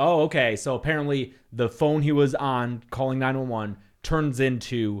was like, oh, okay. So apparently the phone he was on calling 911 turns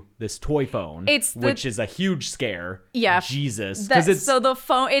into this toy phone, which is a huge scare. Yeah. Jesus. So the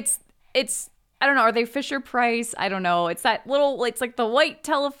phone, it's I don't know, are they Fisher Price? I don't know. It's that little, it's like the white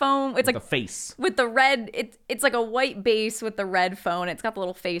telephone. It's like the face. With the red, it's like a white base with the red phone. It's got the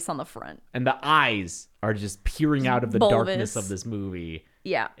little face on the front. And the eyes are just peering out of the bulbous. darkness of this movie.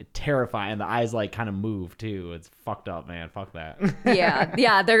 Yeah. Terrifying. And the eyes like kind of move too. It's fucked up, man. Fuck that.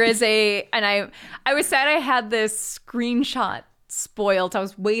 Yeah. There is and I was sad I had this screenshot spoiled. I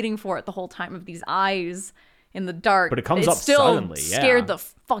was waiting for it the whole time of these eyes in the dark. But it comes up still suddenly, yeah. Scared the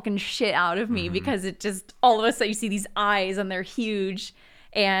fucking shit out of me because it just, all of a sudden you see these eyes and they're huge.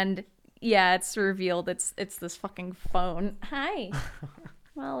 And yeah, it's revealed it's this fucking phone. Hi,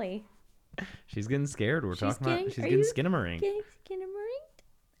 Molly. She's getting scared. She's getting Skinamarink. Getting Skinamarink?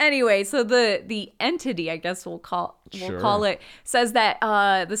 Anyway, so the entity, I guess we'll call it, says that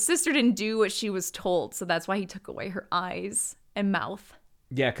the sister didn't do what she was told, so that's why he took away her eyes and mouth.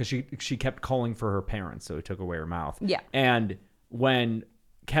 Yeah, because she kept calling for her parents, so he took away her mouth. Yeah. And when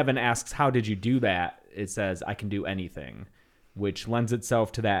Kevin asks, how did you do that? It says, I can do anything, which lends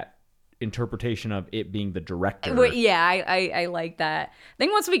itself to that interpretation of it being the director. Well, yeah, I like that. I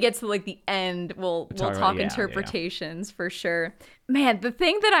think once we get to like the end, we'll talk interpretations for sure. Man, the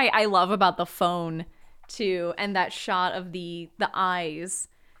thing that I love about the phone too, and that shot of the eyes,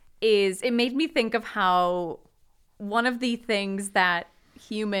 is it made me think of how one of the things that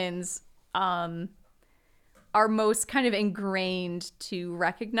humans are most kind of ingrained to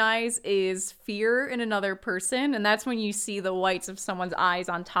recognize is fear in another person, and that's when you see the whites of someone's eyes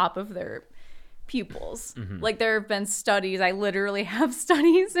on top of their pupils. Like there have been studies, I literally have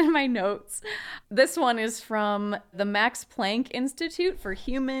studies in my notes. This one is from the Max Planck Institute for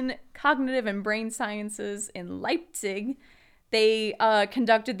Human Cognitive and Brain Sciences in Leipzig. They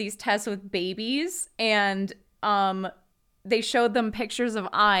conducted these tests with babies, and they showed them pictures of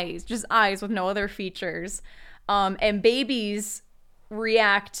eyes, just eyes with no other features. And babies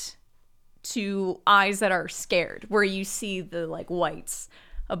react to eyes that are scared, where you see the like whites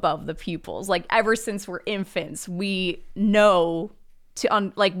above the pupils. Like ever since we're infants, we know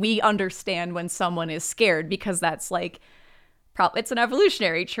we understand when someone is scared, because that's like it's an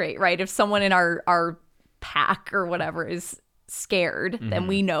evolutionary trait, right? If someone in our pack or whatever is scared, then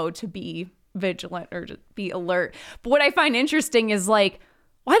we know to be vigilant or to be alert. But what I find interesting is like,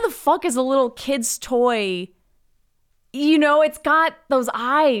 why the fuck is a little kid's toy, it's got those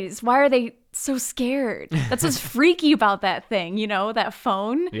eyes? Why are they so scared? That's what's freaky about that thing, that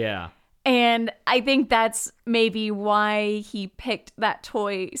phone. Yeah. And I think that's maybe why he picked that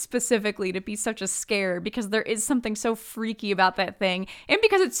toy specifically to be such a scare, because there is something so freaky about that thing. And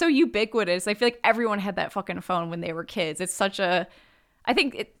because it's so ubiquitous. I feel like everyone had that fucking phone when they were kids. It's such a... I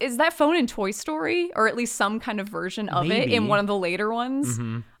think, is that phone in Toy Story? Or at least some kind of version of it in one of the later ones?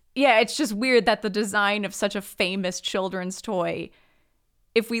 Mm-hmm. Yeah, it's just weird that the design of such a famous children's toy,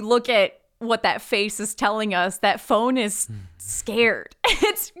 if we look at what that face is telling us, that phone is scared.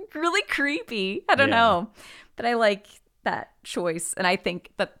 It's really creepy. I don't know. But I like that choice. And I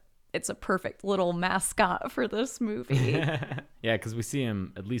think that it's a perfect little mascot for this movie. Yeah, because we see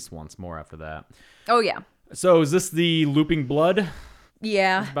him at least once more after that. Oh, yeah. So is this the looping blood?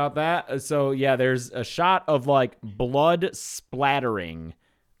 Yeah. It's about that? So, yeah, there's a shot of, like, blood splattering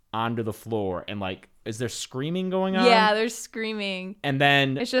onto the floor. And, like, is there screaming going on? Yeah, there's screaming. And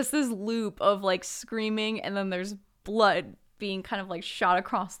then... it's just this loop of, like, screaming, and then there's blood being kind of, like, shot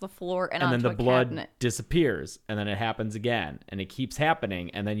across the floor and onto then the a blood cabinet. disappears, and then it happens again, and it keeps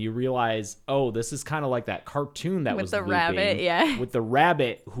happening, and then you realize, oh, this is kind of like that cartoon that with was the looping, rabbit, yeah. with the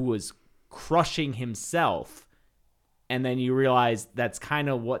rabbit who was crushing himself, and then you realize that's kind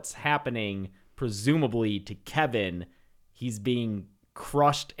of what's happening, presumably, to Kevin. He's being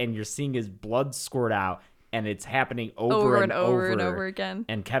crushed, and you're seeing his blood squirt out, and it's happening over and over again.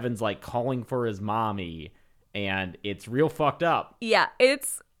 And Kevin's like calling for his mommy, and it's real fucked up. Yeah,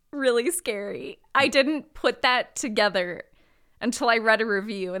 it's really scary. I didn't put that together until I read a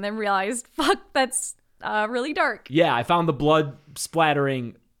review and then realized, fuck, that's really dark. Yeah, I found the blood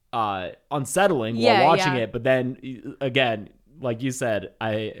splattering unsettling while watching it, but then again, like you said,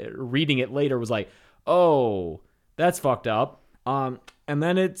 I reading it later was like, oh, that's fucked up. And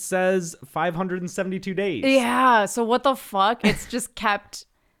then it says 572 days. Yeah, so what the fuck? It's just kept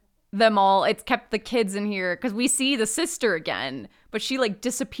them all. It's kept the kids in here because we see the sister again, but she like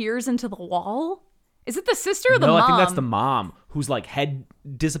disappears into the wall. Is it the sister or the mom? No, I think that's the mom whose like head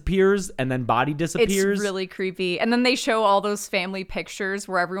disappears and then body disappears. It's really creepy. And then they show all those family pictures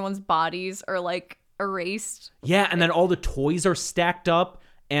where everyone's bodies are like erased. Yeah, and then all the toys are stacked up,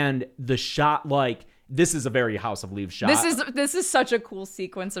 and the shot, like, this is a very House of Leaves shot. This is such a cool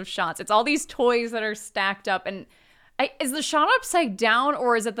sequence of shots. It's all these toys that are stacked up, and is the shot upside down,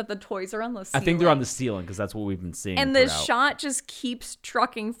 or is it that the toys are on the ceiling? I think they're on the ceiling because that's what we've been seeing. And the shot just keeps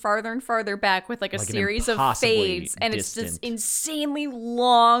trucking farther and farther back with like a series of fades, and it's this insanely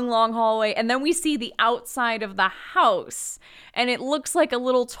long hallway. And then we see the outside of the house, and it looks like a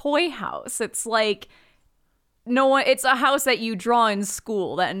little toy house. It's like it's a house that you draw in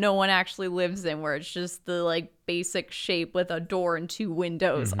school that no one actually lives in, where it's just the like basic shape with a door and two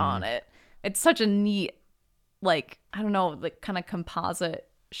windows on it. It's such a neat, like, I don't know, like kind of composite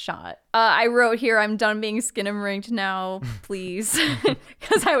shot. I wrote here, I'm done being Skinamarinked now, please,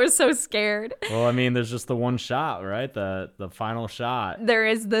 because I was so scared. Well, I mean, there's just the one shot, right? The final shot. There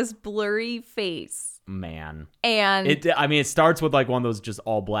is this blurry face. Man. And it starts with like one of those just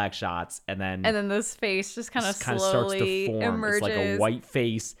all black shots, and then this face just kind of starts slowly to form. emerges. It's like a white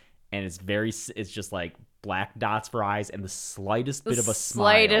face, and it's just like black dots for eyes and the slightest bit of a smile.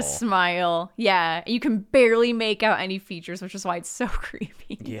 Slightest smile. Yeah. You can barely make out any features, which is why it's so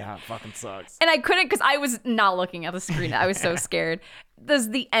creepy. Yeah, it fucking sucks. And I couldn't, because I was not looking at the screen. I was so scared.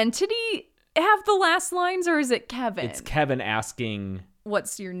 Does the entity have the last lines, or is it Kevin? It's Kevin asking,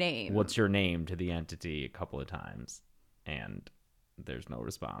 What's your name? What's your name to the entity a couple of times, and there's no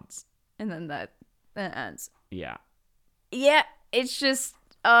response. And then that ends. Yeah. Yeah, it's just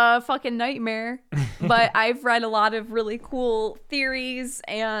a fucking nightmare. But I've read a lot of really cool theories.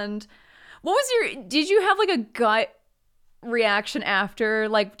 And did you have like a gut reaction after?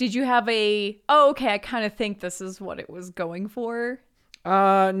 Like, did you have okay, I kind of think this is what it was going for?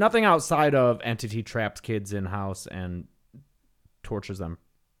 Nothing outside of entity traps kids in house and tortures them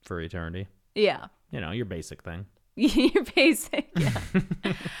for eternity. Yeah. You know, your basic thing. Your basic, yeah.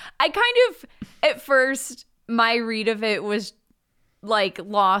 I kind of, at first, my read of it was like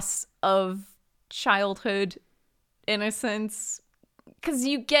loss of childhood innocence, because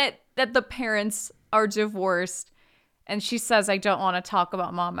you get that the parents are divorced and she says, I don't want to talk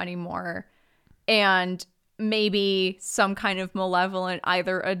about mom anymore. And maybe some kind of malevolent,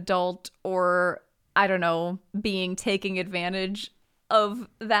 either adult or, I don't know, being taking advantage of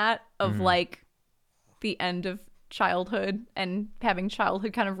that, of like the end of childhood and having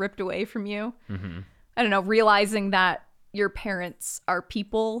childhood kind of ripped away from you. I don't know, realizing that your parents are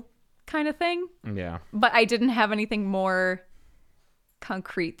people kind of thing. Yeah. But I didn't have anything more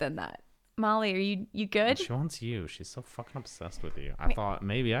concrete than that. Molly, are you good? She wants you. She's so fucking obsessed with you. I thought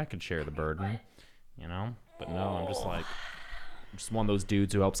maybe I could share the burden, you know? But no, I'm just like, just one of those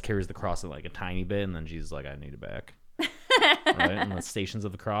dudes who helps carries the cross like a tiny bit, and then she's like, I need it back. Right? And the Stations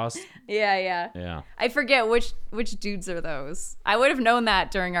of the Cross. Yeah. I forget which dudes are those. I would have known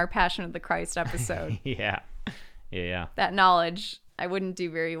that during our Passion of the Christ episode. Yeah. That knowledge. I wouldn't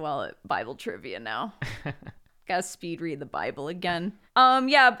do very well at Bible trivia now. Gotta speed read the Bible again.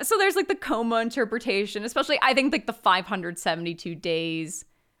 Yeah, so there's like the coma interpretation, especially I think like the 572 days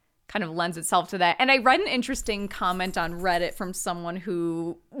kind of lends itself to that. And I read an interesting comment on Reddit from someone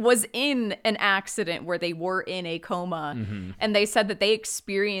who was in an accident where they were in a coma, and they said that they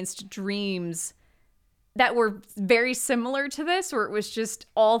experienced dreams that were very similar to this, where it was just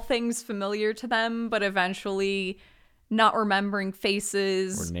all things familiar to them, but eventually not remembering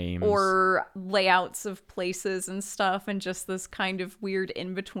faces or names or layouts of places and stuff, and just this kind of weird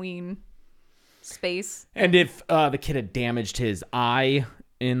in-between space. And if the kid had damaged his eye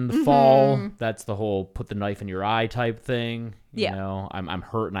in the fall, that's the whole put the knife in your eye type thing. You know, I'm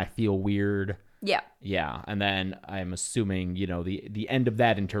hurt and I feel weird. Yeah. And then I'm assuming, you know, the end of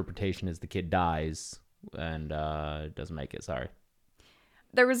that interpretation is the kid dies and doesn't make it. Sorry.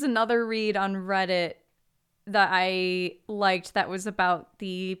 There was another read on Reddit that I liked that was about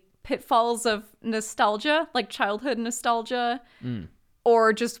the pitfalls of nostalgia, like childhood nostalgia,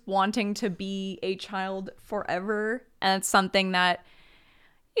 or just wanting to be a child forever. And it's something that,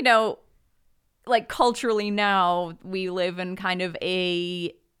 you know, like culturally now we live in kind of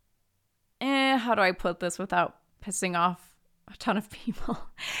a, how do I put this without pissing off a ton of people?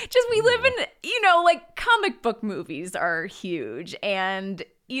 Just we live in, you know, like comic book movies are huge, and,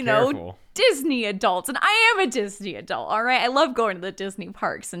 you know, Disney adults, and I am a Disney adult, all right? I love going to the Disney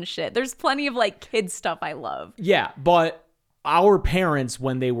parks and shit. There's plenty of like kid stuff I love. Yeah, but our parents,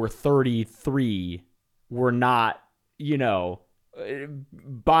 when they were 33, were not, you know,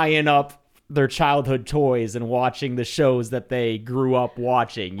 buying up their childhood toys and watching the shows that they grew up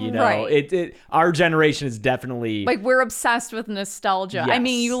watching, you know. Right. Our generation is definitely like, we're obsessed with nostalgia. Yes. I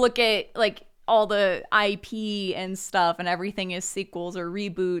mean, you look at like all the IP and stuff, and everything is sequels or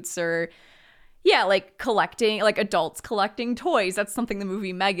reboots or like collecting, like adults collecting toys. That's something the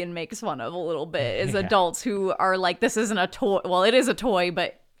movie Megan makes fun of a little bit, is adults who are like, this isn't a toy. Well, it is a toy,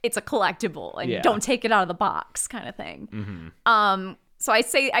 but it's a collectible, and don't take it out of the box kind of thing. So I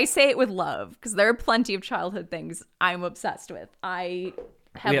say it with love, because there are plenty of childhood things I'm obsessed with. I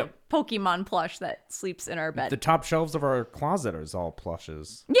have a Pokemon plush that sleeps in our bed. The top shelves of our closet is all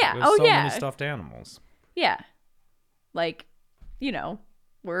plushes. Yeah. There's so many stuffed animals. Yeah. Like, you know,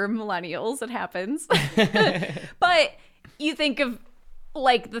 we're millennials. It happens. But you think of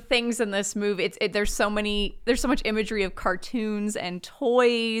like the things in this movie. There's so much imagery of cartoons and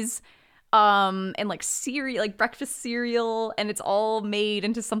toys, and like cereal, like breakfast cereal, and it's all made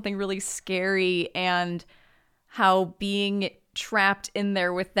into something really scary. And how being trapped in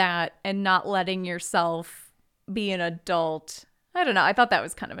there with that and not letting yourself be an adult. I don't know. I thought that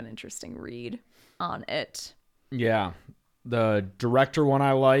was kind of an interesting read on it. Yeah. The director one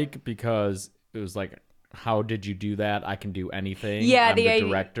I like, because it was like, how did you do that? I can do anything. Yeah, I'm the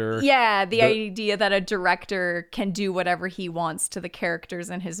director. Yeah, the idea that a director can do whatever he wants to the characters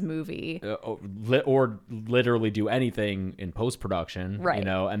in his movie. Or literally do anything in post-production, right? You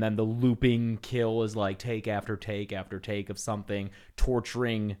know, and then the looping kill is like take after take after take of something,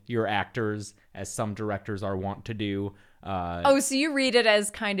 torturing your actors, as some directors are wont to do. So you read it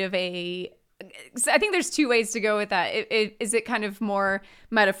as kind of a... I think there's two ways to go with that. Is it kind of more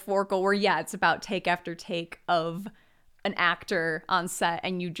metaphorical, where it's about take after take of an actor on set,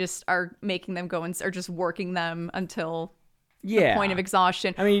 and you just are making them go and are just working them until the point of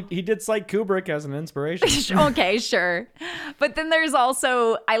exhaustion? I mean, he did cite Kubrick as an inspiration. Okay, sure. But then there's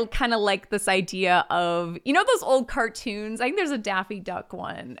also, I kind of like this idea of, you know, those old cartoons. I think there's a Daffy Duck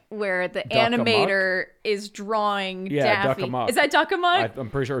one where the animator is drawing Daffy. Duck Amuck. Is that Duck Amuck? I'm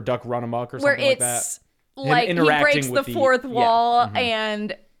pretty sure Duck Run Amok or where something like that. Where it's like he breaks the fourth wall,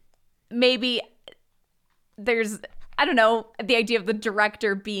 and maybe there's, I don't know, the idea of the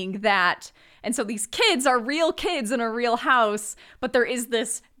director being that. And so these kids are real kids in a real house, but there is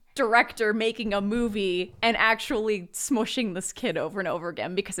this director making a movie and actually smushing this kid over and over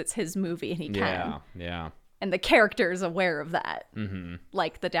again because it's his movie and he can. Yeah. And the character is aware of that. Mm-hmm.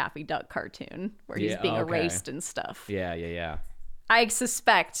 Like the Daffy Duck cartoon where he's being erased and stuff. Yeah. I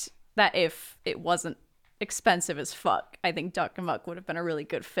suspect that if it wasn't expensive as fuck, I think Duck and Muck would have been a really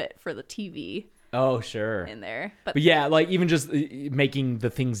good fit for the TV. Oh, sure. In there. But yeah, like even just making the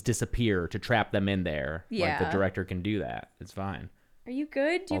things disappear to trap them in there. Yeah. Like the director can do that. It's fine. Are you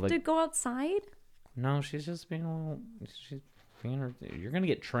good? Do you have to go outside? No, she's just being a little. She's being her. You're gonna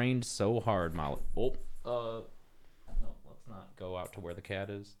get trained so hard, Molly. Oh, no, let's not go out to where the cat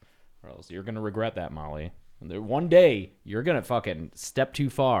is, or else you're gonna regret that, Molly. And one day you're gonna fucking step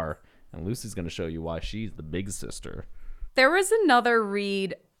too far, and Lucy's gonna show you why she's the big sister. There was another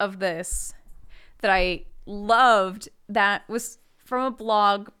read of this that I loved that was from a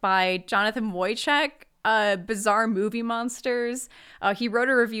blog by Jonathan Wojcik, Bizarre Movie Monsters. He wrote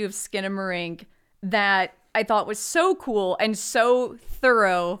a review of Skinamarink that I thought was so cool and so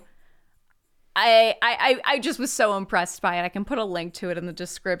thorough. I just was so impressed by it. I can put a link to it in the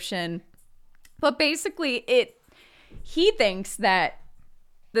description. But basically, he thinks that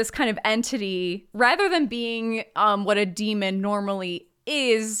this kind of entity, rather than being what a demon normally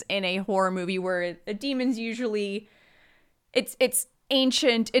is in a horror movie, where a demon's usually it's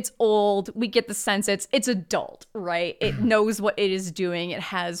ancient, it's old, we get the sense it's adult, right? It knows what it is doing, it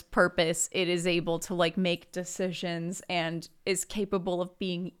has purpose, it is able to like make decisions and is capable of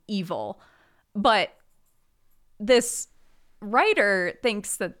being evil. But this writer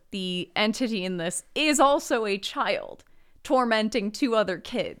thinks that the entity in this is also a child tormenting two other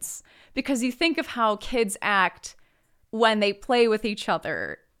kids, because you think of how kids act when they play with each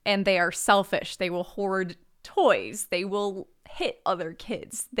other and they are selfish. They will hoard toys. They will hit other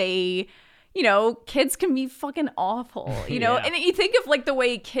kids. They, kids can be fucking awful, Yeah. And you think of like the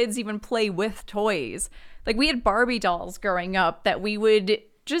way kids even play with toys. Like we had Barbie dolls growing up that we would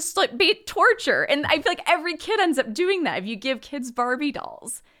just like be torture. And I feel like every kid ends up doing that. If you give kids Barbie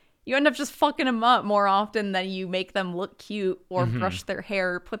dolls, you end up just fucking them up more often than you make them look cute or brush their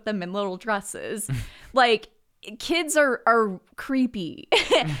hair, put them in little dresses. Like, kids are creepy.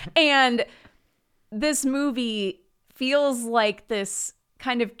 And this movie feels like this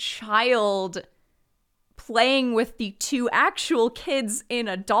kind of child playing with the two actual kids in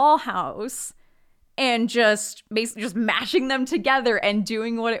a dollhouse and just basically just mashing them together and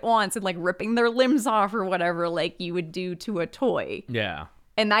doing what it wants and like ripping their limbs off or whatever, like you would do to a toy. Yeah.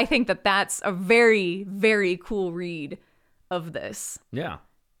 And I think that that's a very, very cool read of this. Yeah.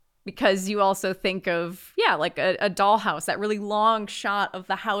 Because you also think of, like a dollhouse, that really long shot of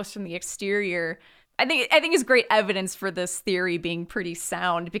the house from the exterior. I think is great evidence for this theory being pretty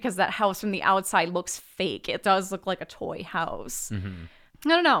sound, because that house from the outside looks fake. It does look like a toy house. Mm-hmm. I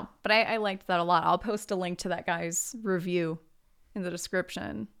don't know, but I liked that a lot. I'll post a link to that guy's review in the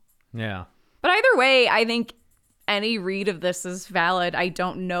description. Yeah. But either way, I think any read of this is valid. I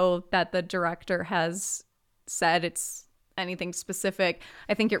don't know that the director has said it's anything specific.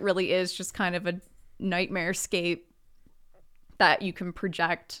 I think it really is just kind of a nightmare scape that you can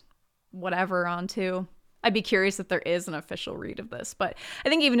project whatever onto. I'd be curious if there is an official read of this, but I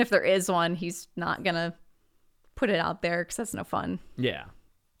think even if there is one, he's not gonna put it out there because that's no fun. Yeah.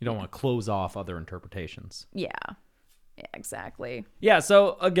 You don't want to close off other interpretations. Yeah, exactly. Yeah,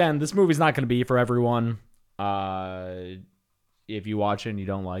 so again, this movie's not going to be for everyone. If you watch it and you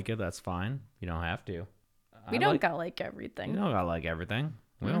don't like it, that's fine. You don't have to. We don't gotta like everything. You don't gotta like everything.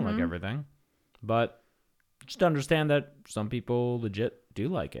 We don't like everything. But just understand that some people legit do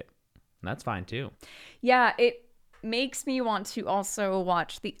like it. And that's fine too. Yeah, it makes me want to also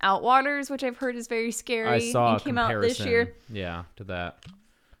watch The Outwaters, which I've heard is very scary. I saw and came out this year. Yeah, to that.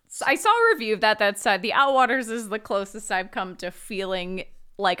 So I saw a review of that said The Outwaters is the closest I've come to feeling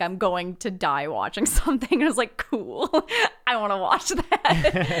like I'm going to die watching something. I was like, cool. I want to watch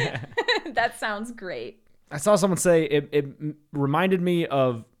that. That sounds great. I saw someone say it reminded me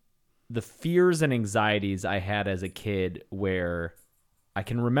of the fears and anxieties I had as a kid, where I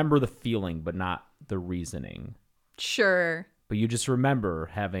can remember the feeling but not the reasoning. Sure. But you just remember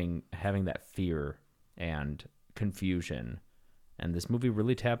having that fear and confusion. And this movie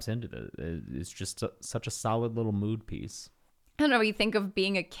really taps into that. It's just such a solid little mood piece. I don't know, you think of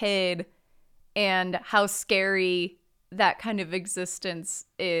being a kid and how scary that kind of existence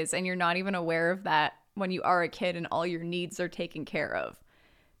is, and you're not even aware of that when you are a kid and all your needs are taken care of.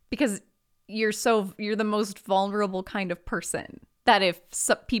 Because you're the most vulnerable kind of person, that if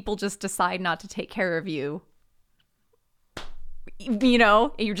people just decide not to take care of you,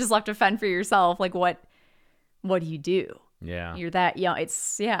 you're just left to fend for yourself. Like, what do you do? Yeah. You're that young. It's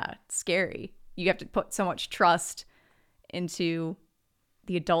scary. You have to put so much trust into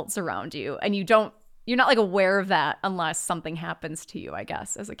the adults around you, and you're not like aware of that unless something happens to you, I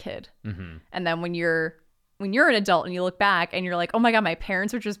guess, as a kid. Mm-hmm. And then when you're an adult and you look back and you're like, oh my God, my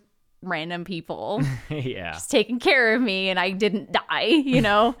parents were just random people Yeah. just taking care of me and I didn't die, you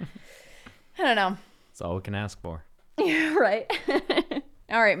know? I don't know. That's all we can ask for. Right.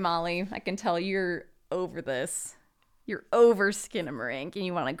 All right, Molly, I can tell you're over this. You're over Skinamarink and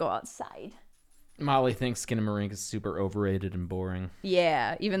you want to go outside. Molly thinks Skinamarink is super overrated and boring.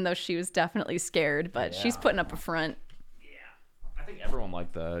 Yeah, even though she was definitely scared, but she's putting up a front. I think everyone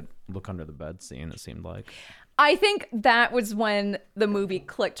liked the look under the bed scene, it seemed like. I think that was when the movie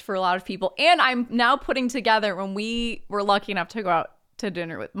clicked for a lot of people. And I'm now putting together when we were lucky enough to go out to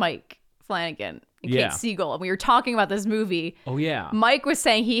dinner with Mike Flanagan and Yeah. Kate Siegel, and we were talking about this movie. Oh, yeah. Mike was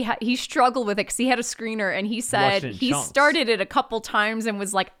saying he struggled with it because he had a screener, and he said Watched it in he chunks. started it a couple times and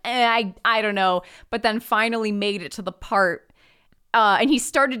was like, I don't know, but then finally made it to the part. And he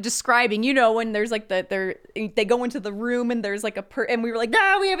started describing, when there's like they go into the room and there's like and we were like,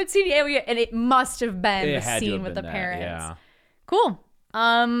 no, we haven't seen it, and it must have been It the had to scene have with been the that, parents. yeah. Cool.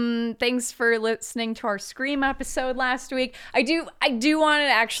 Thanks for listening to our Scream episode last week. I do want to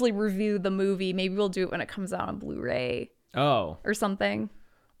actually review the movie. Maybe we'll do it when it comes out on Blu-ray Oh. or something.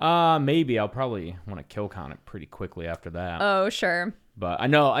 Maybe. I'll probably want to kill count it pretty quickly after that. Oh, sure. But I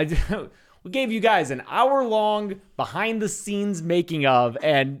know we gave you guys an hour-long behind-the-scenes making of,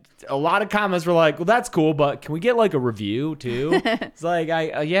 and a lot of comments were like, well, that's cool, but can we get like a review too? It's like,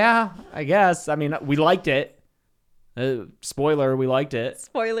 yeah, I guess. I mean, we liked it. Spoiler, we liked it.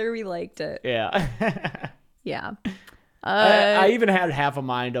 Spoiler, we liked it. Yeah. Yeah. I even had half a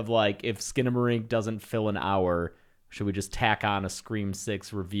mind of like, if Skinamarink doesn't fill an hour, should we just tack on a Scream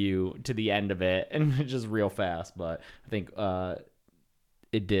 6 review to the end of it and just real fast? But I think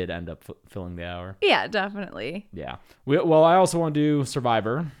it did end up filling the hour. Yeah, definitely. Yeah. Well, I also want to do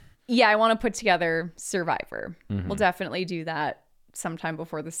Survivor. Yeah, I want to put together Survivor. Mm-hmm. We'll definitely do that sometime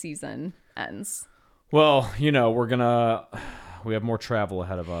before the season ends. Well, we have more travel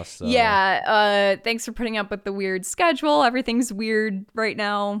ahead of us. So. Yeah, thanks for putting up with the weird schedule. Everything's weird right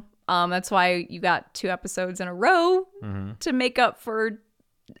now. That's why you got 2 episodes in a row to make up for,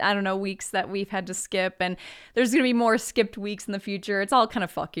 I don't know, weeks that we've had to skip. And there's going to be more skipped weeks in the future. It's all kind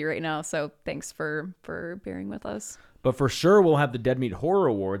of fucky right now. So thanks for bearing with us. But for sure, we'll have the Dead Meat Horror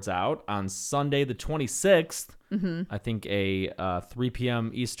Awards out on Sunday the 26th. I think a 3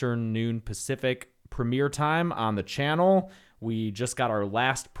 p.m. Eastern, noon Pacific premiere time on the channel. We just got our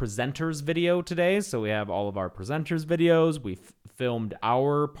last presenters video today, so we have all of our presenters videos. We filmed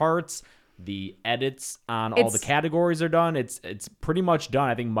our parts. The edits on all the categories are done. It's pretty much done.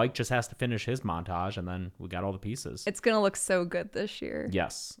 I think Mike just has to finish his montage, and then we got all the pieces. It's going to look so good this year.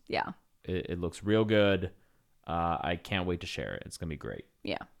 Yes. Yeah. It looks real good. I can't wait to share it. It's going to be great.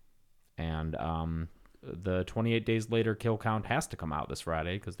 Yeah. And the 28 Days Later kill count has to come out this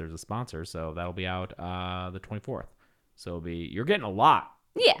Friday because there's a sponsor, so that'll be out the 24th. So you're getting a lot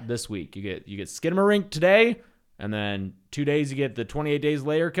this week. You get Skinamarink today, and then 2 days you get the 28 Days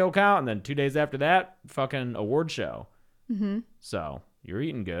Later kill count, and then 2 days after that, fucking award show. Mm-hmm. So you're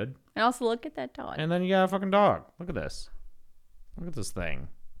eating good. And also look at that dog. And then you got a fucking dog. Look at this. Look at this thing.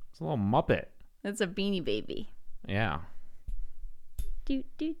 It's a little Muppet. It's a Beanie Baby. Yeah. Do,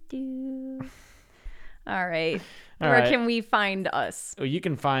 do, do. All right. All Where right. can we find us? You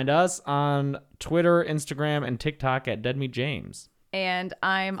can find us on Twitter, Instagram, and TikTok at DeadMeatJames. And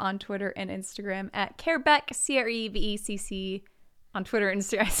I'm on Twitter and Instagram at Carebeck, CREVECC. On Twitter and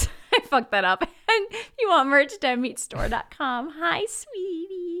Instagram. I fucked that up. And you want merch, deadmeatstore.com. Hi,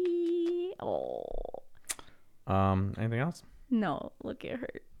 sweetie. Oh. Anything else? No, look at her.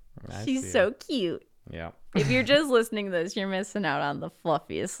 I She's see so it. cute. Yeah. If you're just listening to this, you're missing out on the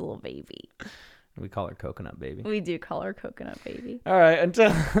fluffiest little baby. We call her Coconut Baby. We do call her Coconut Baby. All right.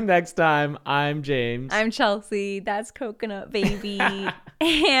 Until next time, I'm James. I'm Chelsea. That's Coconut Baby.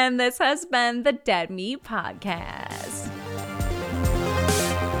 And this has been the Dead Meat Podcast.